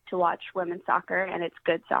ways to watch women's soccer, and it's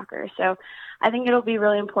good soccer. So I think it'll be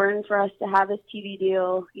really important for us to have this TV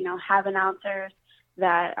deal, have announcers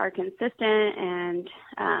that are consistent and,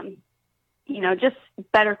 just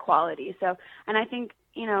better quality. So, and I think,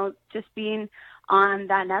 just being on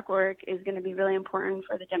that network is going to be really important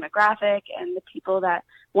for the demographic, and the people that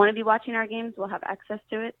want to be watching our games will have access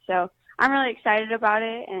to it. So I'm really excited about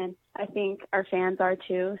it, and I think our fans are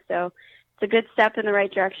too. So it's a good step in the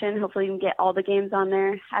right direction. Hopefully you can get all the games on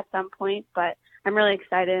there at some point, but I'm really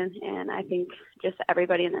excited, and I think just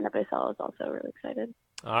everybody in the NWSL is also really excited.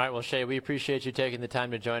 All right, well, Shea, we appreciate you taking the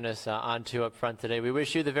time to join us on 2 Up Front today. We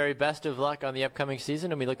wish you the very best of luck on the upcoming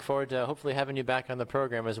season, and we look forward to hopefully having you back on the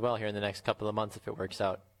program as well here in the next couple of months if it works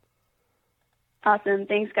out. Awesome.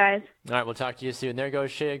 Thanks, guys. All right, we'll talk to you soon. There goes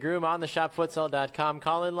Shea Groom on the ShopFutsal.com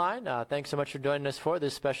call-in line. Thanks so much for joining us for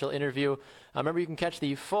this special interview. Remember, you can catch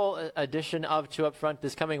the full edition of 2 Up Front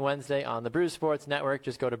this coming Wednesday on the Brew Sports Network.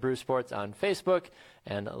 Just go to Brew Sports on Facebook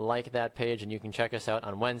and like that page, and you can check us out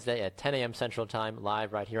on Wednesday at 10 a.m. Central Time,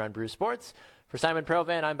 live right here on Brew Sports. For Simon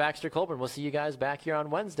Provan, I'm Baxter Colburn. We'll see you guys back here on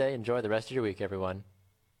Wednesday. Enjoy the rest of your week, everyone.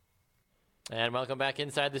 And welcome back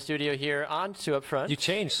inside the studio here on 2 Up Front. You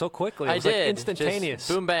changed so quickly. I It was did. Instantaneous. Just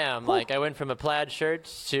boom, bam. Whew. Like I went from a plaid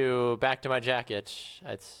shirt to back to my jacket.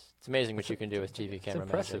 It's amazing what you can do with TV camera. It's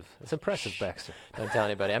impressive. Magic. It's impressive, Baxter. Don't tell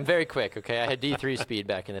anybody. I'm very quick, okay? I had D3 speed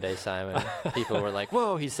back in the day, Simon. People were like,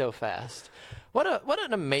 whoa, he's so fast. What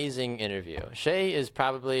an amazing interview. Shea is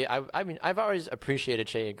probably, I mean, I've always appreciated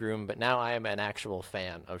Shea Groom, but now I am an actual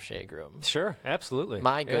fan of Shea Groom. Sure, absolutely.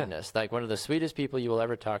 My goodness, like one of the sweetest people you will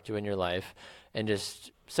ever talk to in your life, and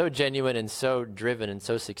just so genuine and so driven and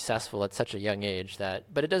so successful at such a young age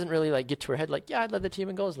but it doesn't really like get to her head like, yeah, I led the team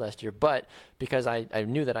in goals last year, but because I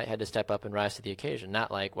knew that I had to step up and rise to the occasion, not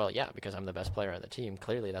like, well, yeah, because I'm the best player on the team.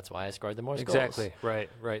 Clearly, that's why I scored the most goals. Exactly,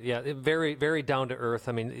 right. Yeah, very, very down to earth.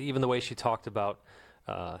 I mean, even the way she talked about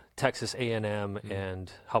Texas A&M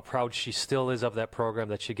and how proud she still is of that program,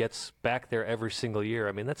 that she gets back there every single year.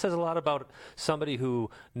 I mean, that says a lot about somebody who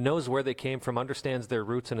knows where they came from, understands their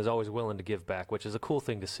roots, and is always willing to give back, which is a cool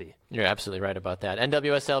thing to see. You're absolutely right about that.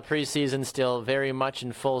 NWSL preseason still very much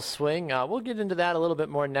in full swing. We'll get into that a little bit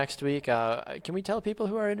more next week. Can we tell people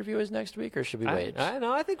who our interview is next week, or should we wait?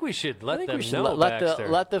 I think we should let them know,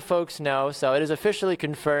 let the folks know. So it is officially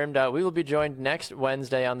confirmed. We will be joined next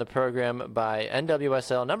Wednesday on the program by NWSL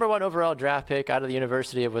number 1 overall draft pick out of the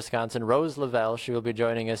University of Wisconsin, Rose Lavelle. She will be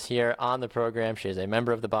joining us here on the program. She is a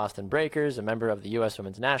member of the Boston Breakers, a member of the U.S.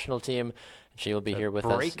 Women's National Team. She will be here with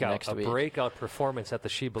us next week. A breakout performance at the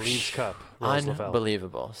She Believes Cup.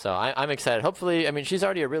 Unbelievable. So I'm excited. Hopefully, I mean, she's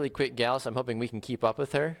already a really quick gal, so I'm hoping we can keep up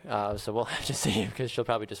with her. So we'll have to see, because she'll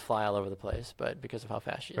probably just fly all over the place, but because of how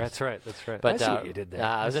fast she is. That's right. But, I see what you did there.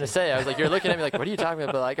 I was going to say, I was like, you're looking at me like, what are you talking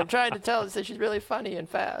about? But like, I'm trying to say she's really funny and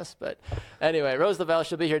fast. But anyway, Rose Lavelle,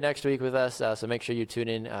 she'll be here next week with us. So make sure you tune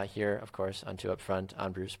in here, of course, on 2 Up Front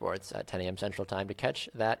on Brew Sports at 10 a.m. Central Time to catch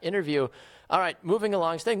that interview. All right, moving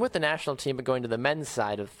along, staying with the national team, but going to the men's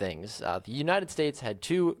side of things. The United States had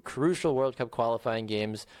 2 crucial World Cup qualifying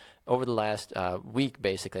games over the last week,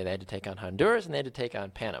 basically. They had to take on Honduras and they had to take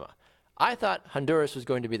on Panama. I thought Honduras was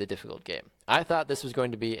going to be the difficult game. I thought this was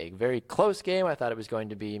going to be a very close game. I thought it was going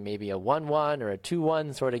to be maybe a 1-1 or a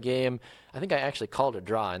 2-1 sort of game. I think I actually called a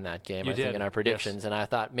draw in that game, think, in our predictions. Yes. And I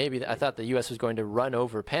thought the U.S. was going to run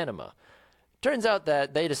over Panama. Turns out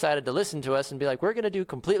that they decided to listen to us and be like, we're going to do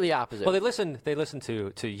completely opposite. Well, they listened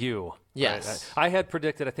to you. Yes. Right? I had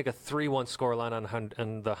predicted, I think, a 3-1 scoreline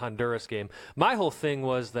on the Honduras game. My whole thing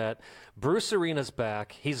was that Bruce Arena's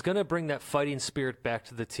back. He's going to bring that fighting spirit back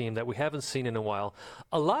to the team that we haven't seen in a while.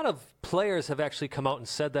 A lot of players have actually come out and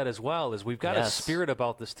said that as well, is we've got a spirit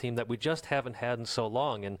about this team that we just haven't had in so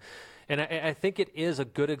long. And And I think it is a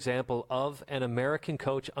good example of an American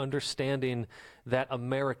coach understanding that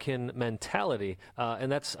American mentality.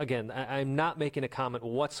 And that's, again, I'm not making a comment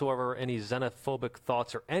whatsoever, any xenophobic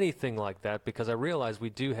thoughts or anything like that, because I realize we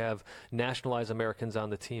do have nationalized Americans on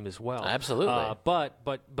the team as well. Absolutely.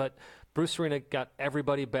 But Bruce Arena got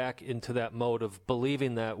everybody back into that mode of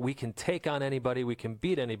believing that we can take on anybody, we can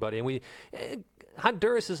beat anybody. And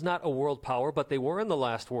Honduras is not a world power, but they were in the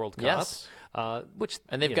last World Cup. Yes.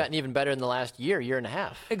 And they've gotten even better in the last year and a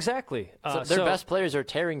half. Exactly. So their best players are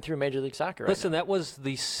tearing through Major League Soccer right now. That was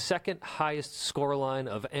the second highest scoreline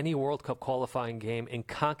of any World Cup qualifying game in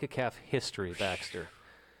CONCACAF history, Baxter.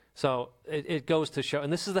 So it goes to show,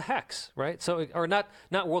 and this is the Hex, right? So, or not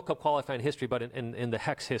World Cup qualifying history, but in the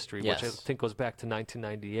Hex history, yes. which I think goes back to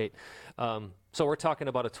 1998. So we're talking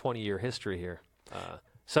about a 20-year history here.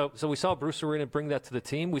 So we saw Bruce Arena bring that to the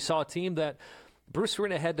team. We saw a team that Bruce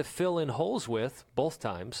Arena had to fill in holes with both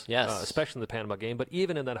times, yes. Especially in the Panama game, but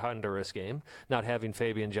even in that Honduras game, not having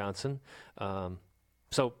Fabian Johnson.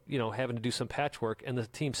 So, having to do some patchwork, and the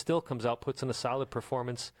team still comes out, puts in a solid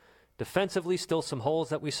performance. Defensively, still some holes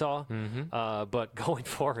that we saw, but going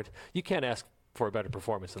forward, you can't ask for a better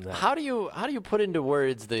performance than that. How do you put into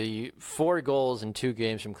words the 4 goals in 2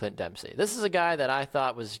 games from Clint Dempsey? This is a guy that I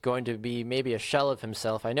thought was going to be maybe a shell of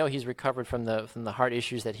himself. I know he's recovered from the heart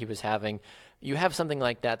issues that he was having. You have something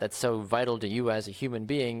like that that's so vital to you as a human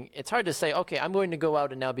being. It's hard to say, okay, I'm going to go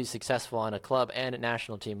out and now be successful on a club and at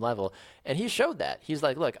national team level. And he showed that. He's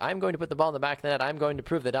like, look, I'm going to put the ball in the back of the net. I'm going to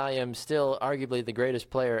prove that I am still arguably the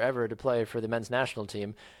greatest player ever to play for the men's national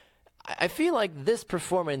team. I feel like this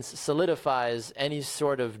performance solidifies any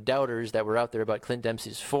sort of doubters that were out there about Clint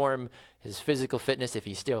Dempsey's form, his physical fitness, if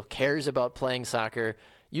he still cares about playing soccer.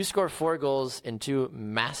 You score 4 goals in 2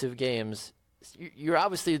 massive games. You're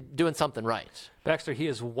obviously doing something right. Baxter, he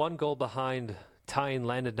is 1 goal behind tying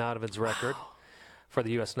Landon Donovan's record for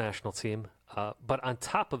the U.S. national team. But on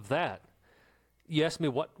top of that, you asked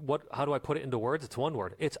me how do I put it into words? It's one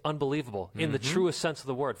word. It's unbelievable in the truest sense of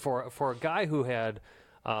the word. For a guy who had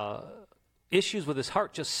issues with his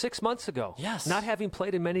heart just 6 months ago. Yes. Not having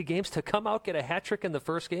played in many games, to come out, get a hat trick in the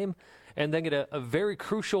first game, and then get a very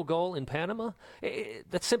crucial goal in Panama.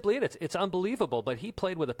 That's simply it. It's unbelievable. But he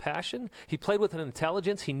played with a passion. He played with an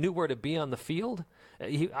intelligence. He knew where to be on the field.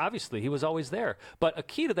 He was always there. But a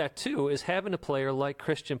key to that, too, is having a player like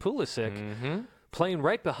Christian Pulisic playing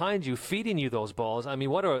right behind you, feeding you those balls. I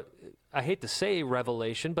mean, I hate to say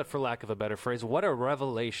revelation, but for lack of a better phrase, what a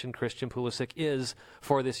revelation Christian Pulisic is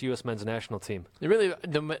for this U.S. men's national team. Really,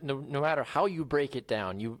 no matter how you break it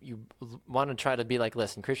down, you want to try to be like,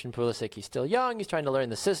 listen, Christian Pulisic, he's still young, he's trying to learn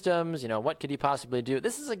the systems, what could he possibly do?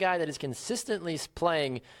 This is a guy that is consistently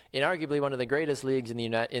playing in arguably one of the greatest leagues in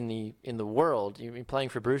the world. You're playing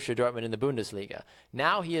for Borussia Dortmund in the Bundesliga.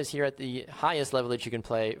 Now he is here at the highest level that you can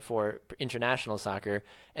play for international soccer,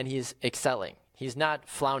 and he's excelling. He's not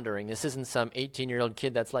floundering. This isn't some 18-year-old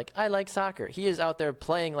kid that's like, I like soccer. He is out there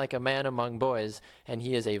playing like a man among boys, and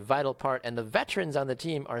he is a vital part. And the veterans on the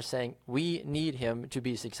team are saying, we need him to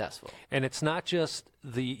be successful. And it's not just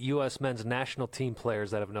the U.S. men's national team players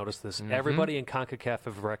that have noticed this. Everybody in CONCACAF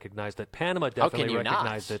have recognized it. Panama definitely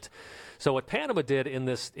recognized it. So what Panama did in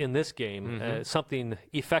this game, something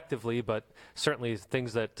effectively, but certainly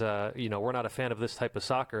things that, we're not a fan of this type of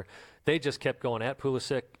soccer, they just kept going at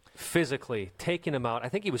Pulisic, physically taking him out. I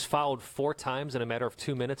think he was fouled 4 times in a matter of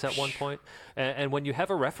 2 minutes at one point. And when you have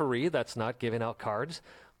a referee that's not giving out cards,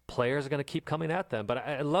 players are going to keep coming at them. But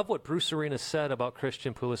I love what Bruce Arena said about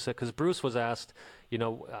Christian Pulisic, because Bruce was asked,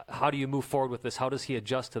 how do you move forward with this? How does he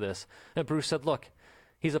adjust to this? And Bruce said, look,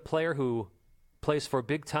 he's a player who plays for a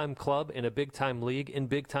big-time club in a big-time league in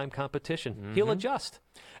big-time competition. He'll adjust.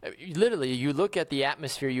 Literally, you look at the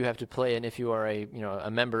atmosphere you have to play in if you are a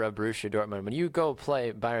member of Borussia Dortmund. When you go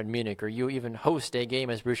play Bayern Munich, or you even host a game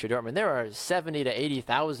as Borussia Dortmund, there are 70 to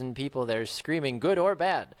 80,000 people there screaming, good or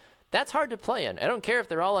bad. That's hard to play in. I don't care if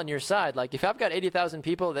they're all on your side. Like, if I've got 80,000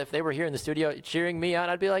 people, if they were here in the studio cheering me on,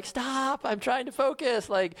 I'd be like, stop, I'm trying to focus.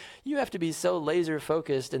 Like, you have to be so laser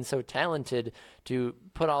focused and so talented to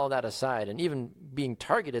put all that aside, and even being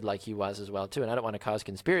targeted like he was as well, too. And I don't want to cause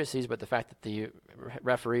conspiracies, but the fact that the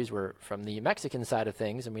referees were from the Mexican side of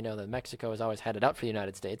things, and we know that Mexico has always had it up for the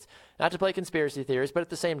United States, not to play conspiracy theories, but at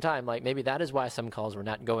the same time, like, maybe that is why some calls were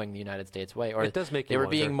not going the United States way, or it does make they were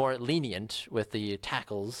wonder. being more lenient with the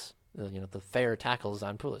tackles. The fair tackles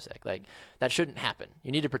on Pulisic. Like, that shouldn't happen.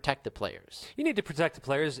 You need to protect the players. You need to protect the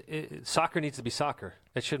players. Soccer needs to be soccer.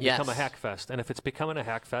 It shouldn't become a hack fest. And if it's becoming a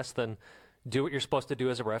hack fest, then do what you're supposed to do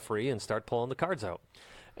as a referee and start pulling the cards out.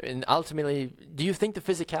 And ultimately, do you think the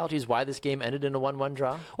physicality is why this game ended in a 1-1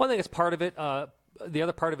 draw? Well, I think it's part of it. the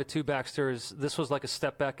other part of it too, Baxter, is this was like a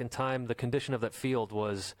step back in time. The condition of that field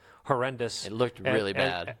was horrendous. It looked really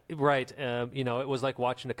bad. Right. It was like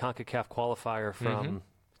watching a CONCACAF qualifier from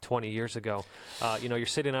 20 years ago. You're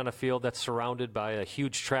sitting on a field that's surrounded by a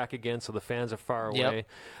huge track again, so the fans are far away.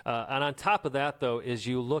 And on top of that, though, is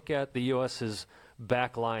you look at the U.S.'s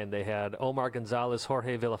back line. They had Omar Gonzalez,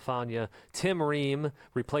 Jorge Villafaña, Tim Ream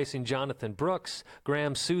replacing Jonathan Brooks,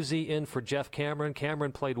 Graham Suzy in for Jeff Cameron.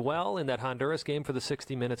 Cameron played well in that Honduras game for the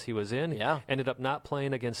 60 minutes he was in. Yeah. Ended up not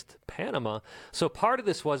playing against Panama. So part of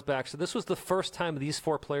this was, Baxter, this was the first time these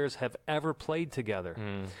four players have ever played together.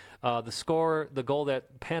 The goal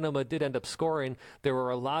that Panama did end up scoring, there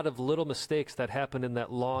were a lot of little mistakes that happened in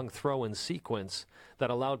that long throw-in sequence that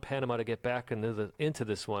allowed Panama to get back into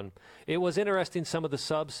this one. It was interesting, some of the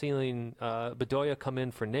subs, seeing Bedoya come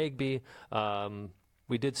in for Nagbe.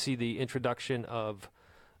 We did see the introduction of,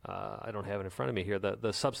 I don't have it in front of me here,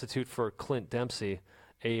 the substitute for Clint Dempsey,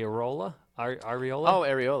 Arriola? Oh,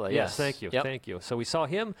 Arriola, yes. Thank you, thank you. So we saw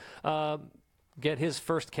him get his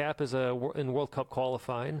first cap in World Cup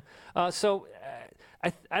qualifying. I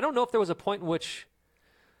don't know if there was a point in which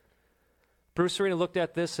Bruce Arena looked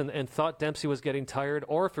at this and thought Dempsey was getting tired,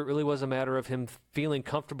 or if it really was a matter of him feeling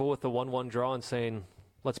comfortable with the 1-1 draw and saying,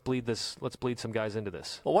 let's bleed some guys into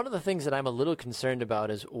this. Well, one of the things that I'm a little concerned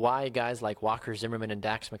about is why guys like Walker Zimmerman and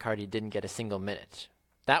Dax McCarty didn't get a single minute.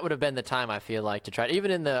 That would have been the time, I feel like, to try.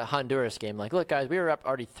 Even in the Honduras game, like, look, guys, we were up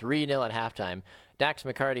already 3-0 at halftime. Dax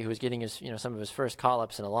McCarty, who was getting some of his first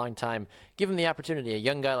call-ups in a long time, give him the opportunity. A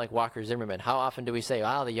young guy like Walker Zimmerman. How often do we say,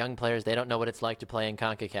 the young players, they don't know what it's like to play in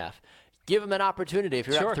CONCACAF? Give them an opportunity if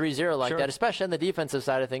you're up 3-0 like that, especially on the defensive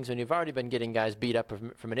side of things when you've already been getting guys beat up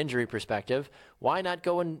from an injury perspective. Why not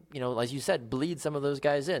go and, as you said, bleed some of those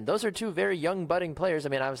guys in? Those are two very young, budding players. I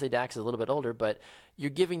mean, obviously Dax is a little bit older, but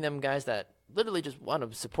you're giving them guys that literally just want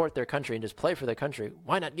to support their country and just play for their country.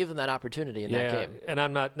 Why not give them that opportunity in that game? And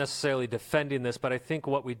I'm not necessarily defending this, but I think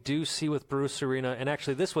what we do see with Bruce Arena, and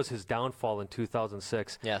actually this was his downfall in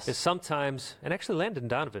 2006, is sometimes, and actually Landon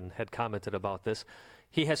Donovan had commented about this,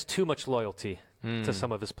 he has too much loyalty to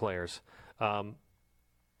some of his players.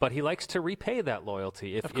 But he likes to repay that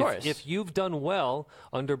loyalty. Of course. If you've done well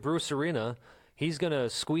under Bruce Arena, he's going to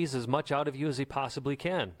squeeze as much out of you as he possibly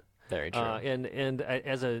can. Very true. And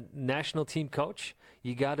as a national team coach,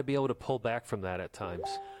 you got to be able to pull back from that at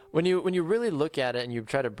times. When you really look at it and you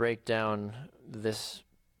try to break down this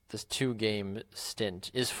 2-game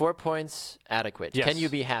stint, is 4 points adequate? Yes. Can you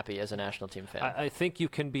be happy as a national team fan? I think you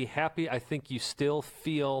can be happy. I think you still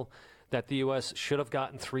feel that the U.S. should have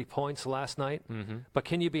gotten 3 points last night. But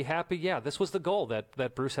can you be happy? Yeah, this was the goal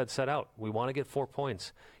that Bruce had set out. We want to get 4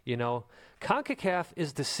 points. CONCACAF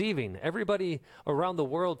is deceiving. Everybody around the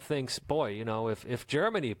world thinks, boy, if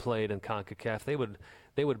Germany played in CONCACAF,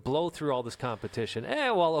 they would blow through all this competition.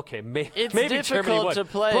 Maybe it's Germany difficult would. to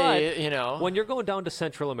play, But when you're going down to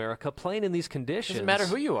Central America, playing in these conditions, doesn't matter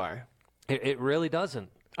who you are. It really doesn't.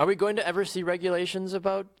 Are we going to ever see regulations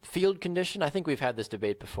about field condition? I think we've had this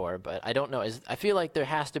debate before, but I don't know. I feel like there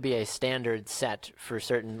has to be a standard set for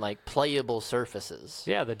certain playable surfaces.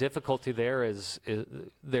 Yeah, the difficulty there is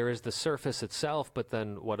there is the surface itself, but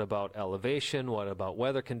then what about elevation? What about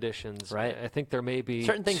weather conditions? Right. I think there may be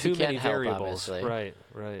certain things too you can't many help, variables. obviously.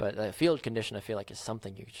 Right. But field condition, I feel like, is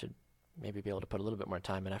something you should maybe be able to put a little bit more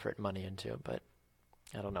time and effort and money into, but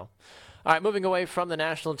I don't know. All right, moving away from the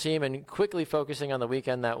national team and quickly focusing on the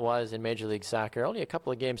weekend that was in Major League Soccer. Only a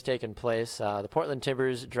couple of games taking place. The Portland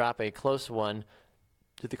Timbers drop a close one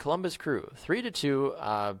to the Columbus Crew,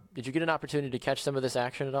 3-2. Did you get an opportunity to catch some of this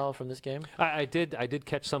action at all from this game? I did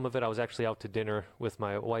catch some of it. I was actually out to dinner with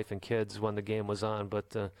my wife and kids when the game was on,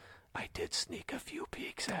 but I did sneak a few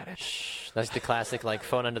peeks at it. That's the classic,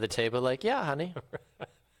 phone under the table, yeah, honey.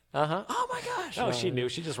 Oh my gosh! Oh, she knew.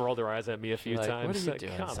 She just rolled her eyes at me a few times. What are you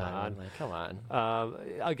doing, Come Simon? on. Come on.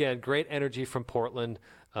 Again, great energy from Portland.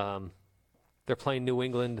 They're playing New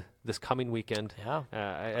England this coming weekend. Yeah.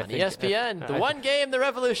 On ESPN. The one game the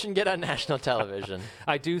Revolution get on national television.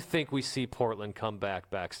 I do think we see Portland come back,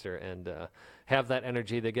 Baxter, and have that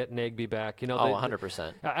energy. They get Nagbe back.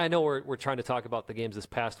 100%. I know we're trying to talk about the games this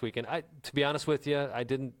past weekend. To be honest with you, I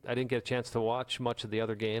didn't get a chance to watch much of the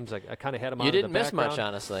other games. I kind of had them on in the background. You didn't miss much,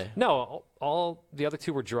 honestly. No, all the other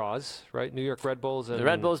two were draws, right? New York Red Bulls. And the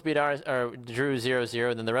Red Bulls drew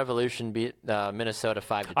 0-0, and then the Revolution beat Minnesota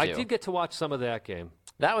 5-2. I did get to watch some of that game.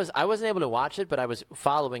 I wasn't able to watch it, but I was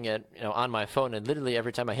following it, on my phone, and literally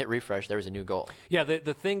every time I hit refresh, there was a new goal. Yeah,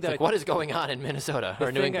 the thing that what is going on in Minnesota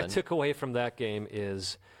or New England? The thing I took away from that game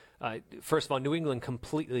is, first of all, New England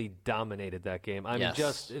completely dominated that game.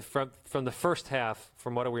 Just from the first half,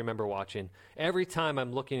 from what I remember watching, every time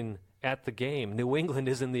I'm looking at the game. New England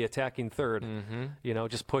is in the attacking third,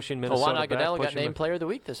 just pushing Well, Minnesota Juan back. Agudelo got named Player of the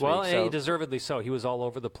Week this week. Well, so. deservedly so. He was all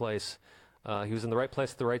over the place. He was in the right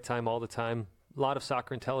place at the right time all the time. A lot of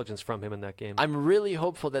soccer intelligence from him in that game. I'm really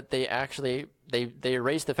hopeful that they actually they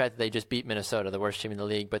erase the fact that they just beat Minnesota, the worst team in the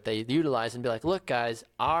league, but they utilize and be like, look, guys,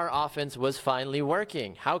 our offense was finally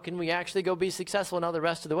working. How can we actually go be successful now the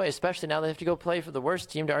rest of the way, especially now they have to go play for the worst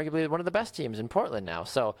team to arguably one of the best teams in Portland now.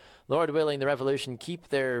 So, Lord willing, the Revolution keep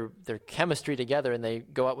their chemistry together and they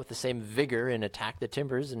go out with the same vigor and attack the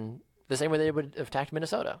Timbers and the same way they would have attacked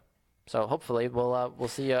Minnesota. So hopefully we'll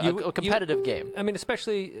see a competitive game. I mean,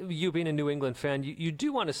 especially you being a New England fan, you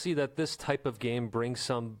do want to see that this type of game brings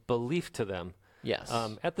some belief to them. Yes.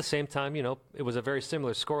 At the same time, it was a very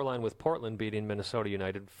similar scoreline with Portland beating Minnesota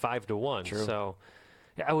United 5-1. True. So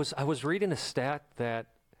I was reading a stat that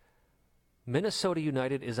Minnesota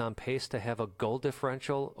United is on pace to have a goal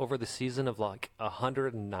differential over the season of like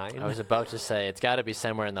 109. I was about to say it's got to be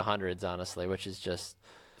somewhere in the hundreds, honestly, which is just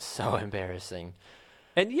so embarrassing.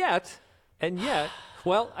 And yet,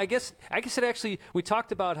 well, I guess it actually, we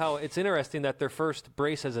talked about how it's interesting that their first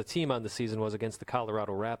brace as a team on the season was against the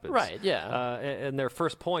Colorado Rapids. Right, yeah. And their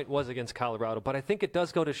first point was against Colorado. But I think it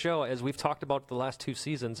does go to show, as we've talked about the last two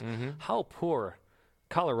seasons, how poor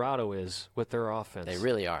Colorado is with their offense. They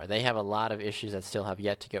really are. They have a lot of issues that still have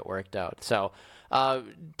yet to get worked out. So,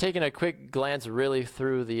 taking a quick glance really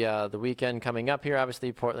through the weekend coming up here,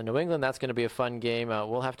 obviously Portland, New England, that's going to be a fun game.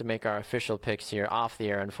 We'll have to make our official picks here off the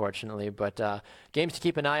air, unfortunately. But games to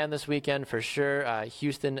keep an eye on this weekend for sure.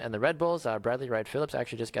 Houston and the Red Bulls. Bradley Wright Phillips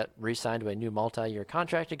actually just got re-signed to a new multi-year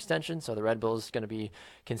contract extension, so the Red Bulls is going to be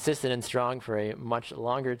consistent and strong for a much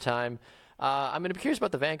longer time. I'm going to be curious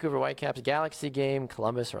about the Vancouver Whitecaps Galaxy game,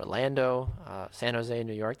 Columbus, Orlando, San Jose,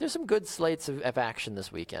 New York. There's some good slates of action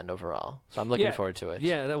this weekend overall, so I'm looking forward to it.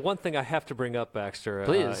 Yeah, the one thing I have to bring up, Baxter,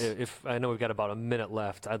 please. If I know we've got about a minute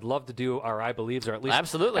left, I'd love to do our I Believes, or at least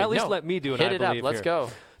absolutely let me do an Hit I it Believe up. Let's here. Go.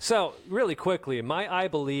 So, really quickly, my I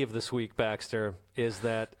Believe this week, Baxter, is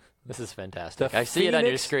that this is fantastic. I see it on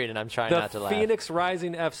your screen, and I'm trying not to laugh. The Phoenix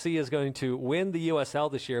Rising FC is going to win the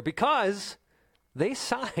USL this year because they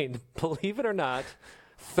signed, believe it or not,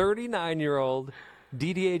 39-year-old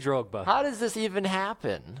Didier Drogba. How does this even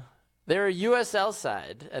happen? They're a USL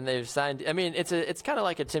side, and they've signed. I mean, it's kind of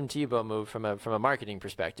like a Tim Tebow move from a marketing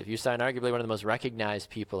perspective. You sign arguably one of the most recognized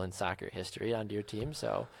people in soccer history onto your team.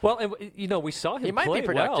 So well, and we saw him play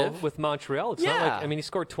well with Montreal. It's not like, he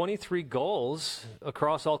scored 23 goals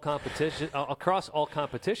across all competitions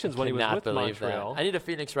when he was with Montreal. That. I need a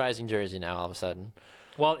Phoenix Rising jersey now. All of a sudden.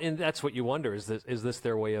 Well, and that's what you wonder, is this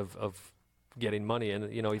their way of getting money?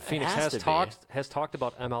 And Phoenix has talked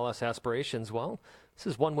about MLS aspirations. Well, this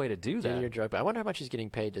is one way to do that. I wonder how much he's getting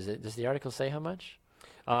paid. Does the article say how much?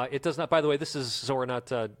 It does not. By the way, this is so we're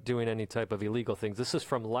not doing any type of illegal things. This is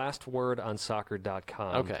from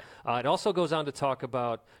lastwordonsoccer.com. Okay. It also goes on to talk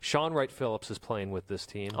about Sean Wright Phillips is playing with this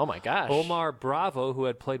team. Oh my gosh. Omar Bravo, who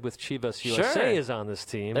had played with Chivas USA, is on this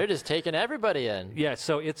team. They're just taking everybody in. Yeah.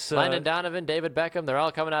 So it's Landon Donovan, David Beckham. They're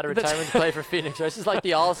all coming out of retirement to play for Phoenix. This is like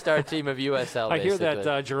the all-star team of USL. I hear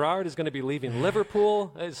that Gerrard is going to be leaving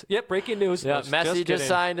Liverpool. Breaking news. Yeah, Messi just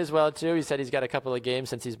signed as well too. He said he's got a couple of games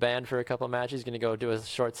since he's banned for a couple of matches. He's going to go do a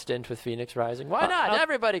short stint with Phoenix Rising. Why not?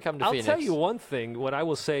 Everybody come to Phoenix. I'll tell you one thing. What I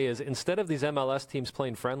will say is, instead of these MLS teams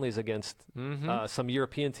playing friendlies against some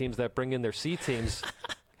European teams that bring in their C teams,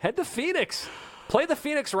 head to Phoenix. Play the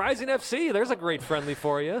Phoenix Rising FC. There's a great friendly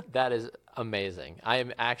for you. That is amazing. I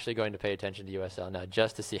am actually going to pay attention to USL now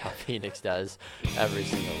just to see how Phoenix does every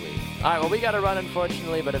single week. All right, well, we got to run,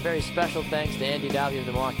 unfortunately, but a very special thanks to Andy Davy of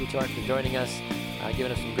the Milwaukee Torque for joining us,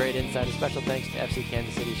 giving us some great insight. A special thanks to FC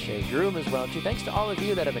Kansas City's Shea Groom as well, too. Thanks to all of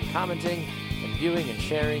you that have been commenting and viewing and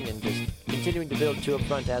sharing and just continuing to build Two Up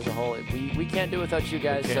Front as a whole. We can't do it without you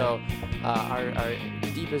guys, so our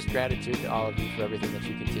deepest gratitude to all of you for everything that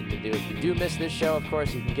you continue to do. If you do miss this show, of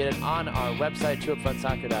course, you can get it on our website,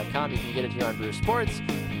 twoupfrontsoccer.com. You can get it here on Brew Sports,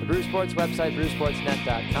 the Brew Sports website,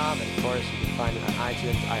 brewsportsnet.com, and of course, you can find it on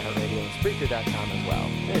iTunes, iHeartRadio, and Spreaker.com as well.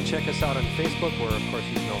 And check us out on Facebook, where, of course,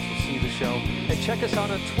 you can also see the show. And check us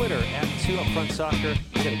out on Twitter, at 2UpFrontSoccer.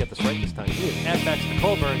 I'm going to get this right this time. At Baxter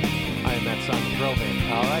Colburn. I am at Simon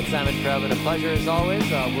Groban. All right, Simon Groban, a pleasure as always.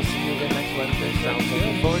 We'll see you again next Wednesday. Sounds good.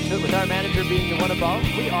 Looking forward to it. With our manager being the one above,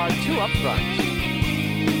 we are Two Up Front.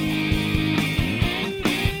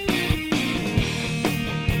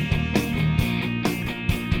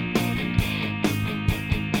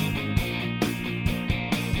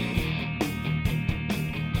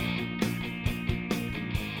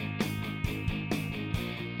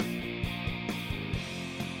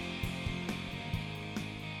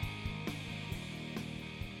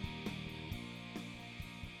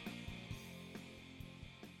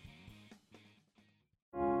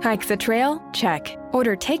 Hike the trail? Check.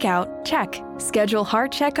 Order takeout? Check. Schedule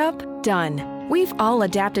heart checkup? Done. We've all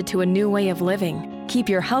adapted to a new way of living. Keep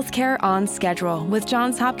your healthcare on schedule with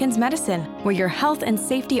Johns Hopkins Medicine, where your health and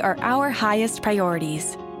safety are our highest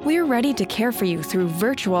priorities. We're ready to care for you through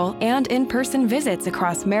virtual and in-person visits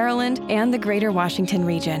across Maryland and the greater Washington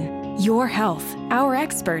region. Your health, our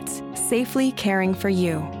experts, safely caring for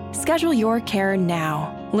you. Schedule your care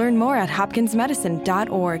now. Learn more at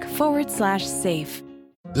hopkinsmedicine.org/safe.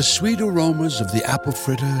 The sweet aromas of the apple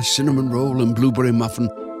fritter, cinnamon roll, and blueberry muffin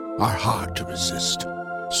are hard to resist.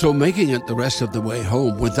 So making it the rest of the way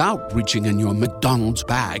home without reaching in your McDonald's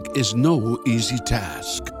bag is no easy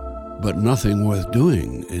task. But nothing worth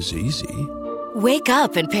doing is easy. Wake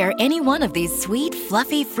up and pair any one of these sweet,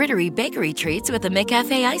 fluffy, frittery bakery treats with a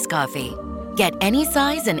McCafe iced coffee. Get any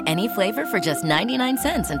size and any flavor for just 99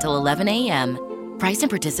 cents until 11 a.m. Price and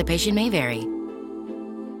participation may vary.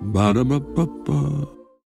 Ba-da-ba-ba-ba.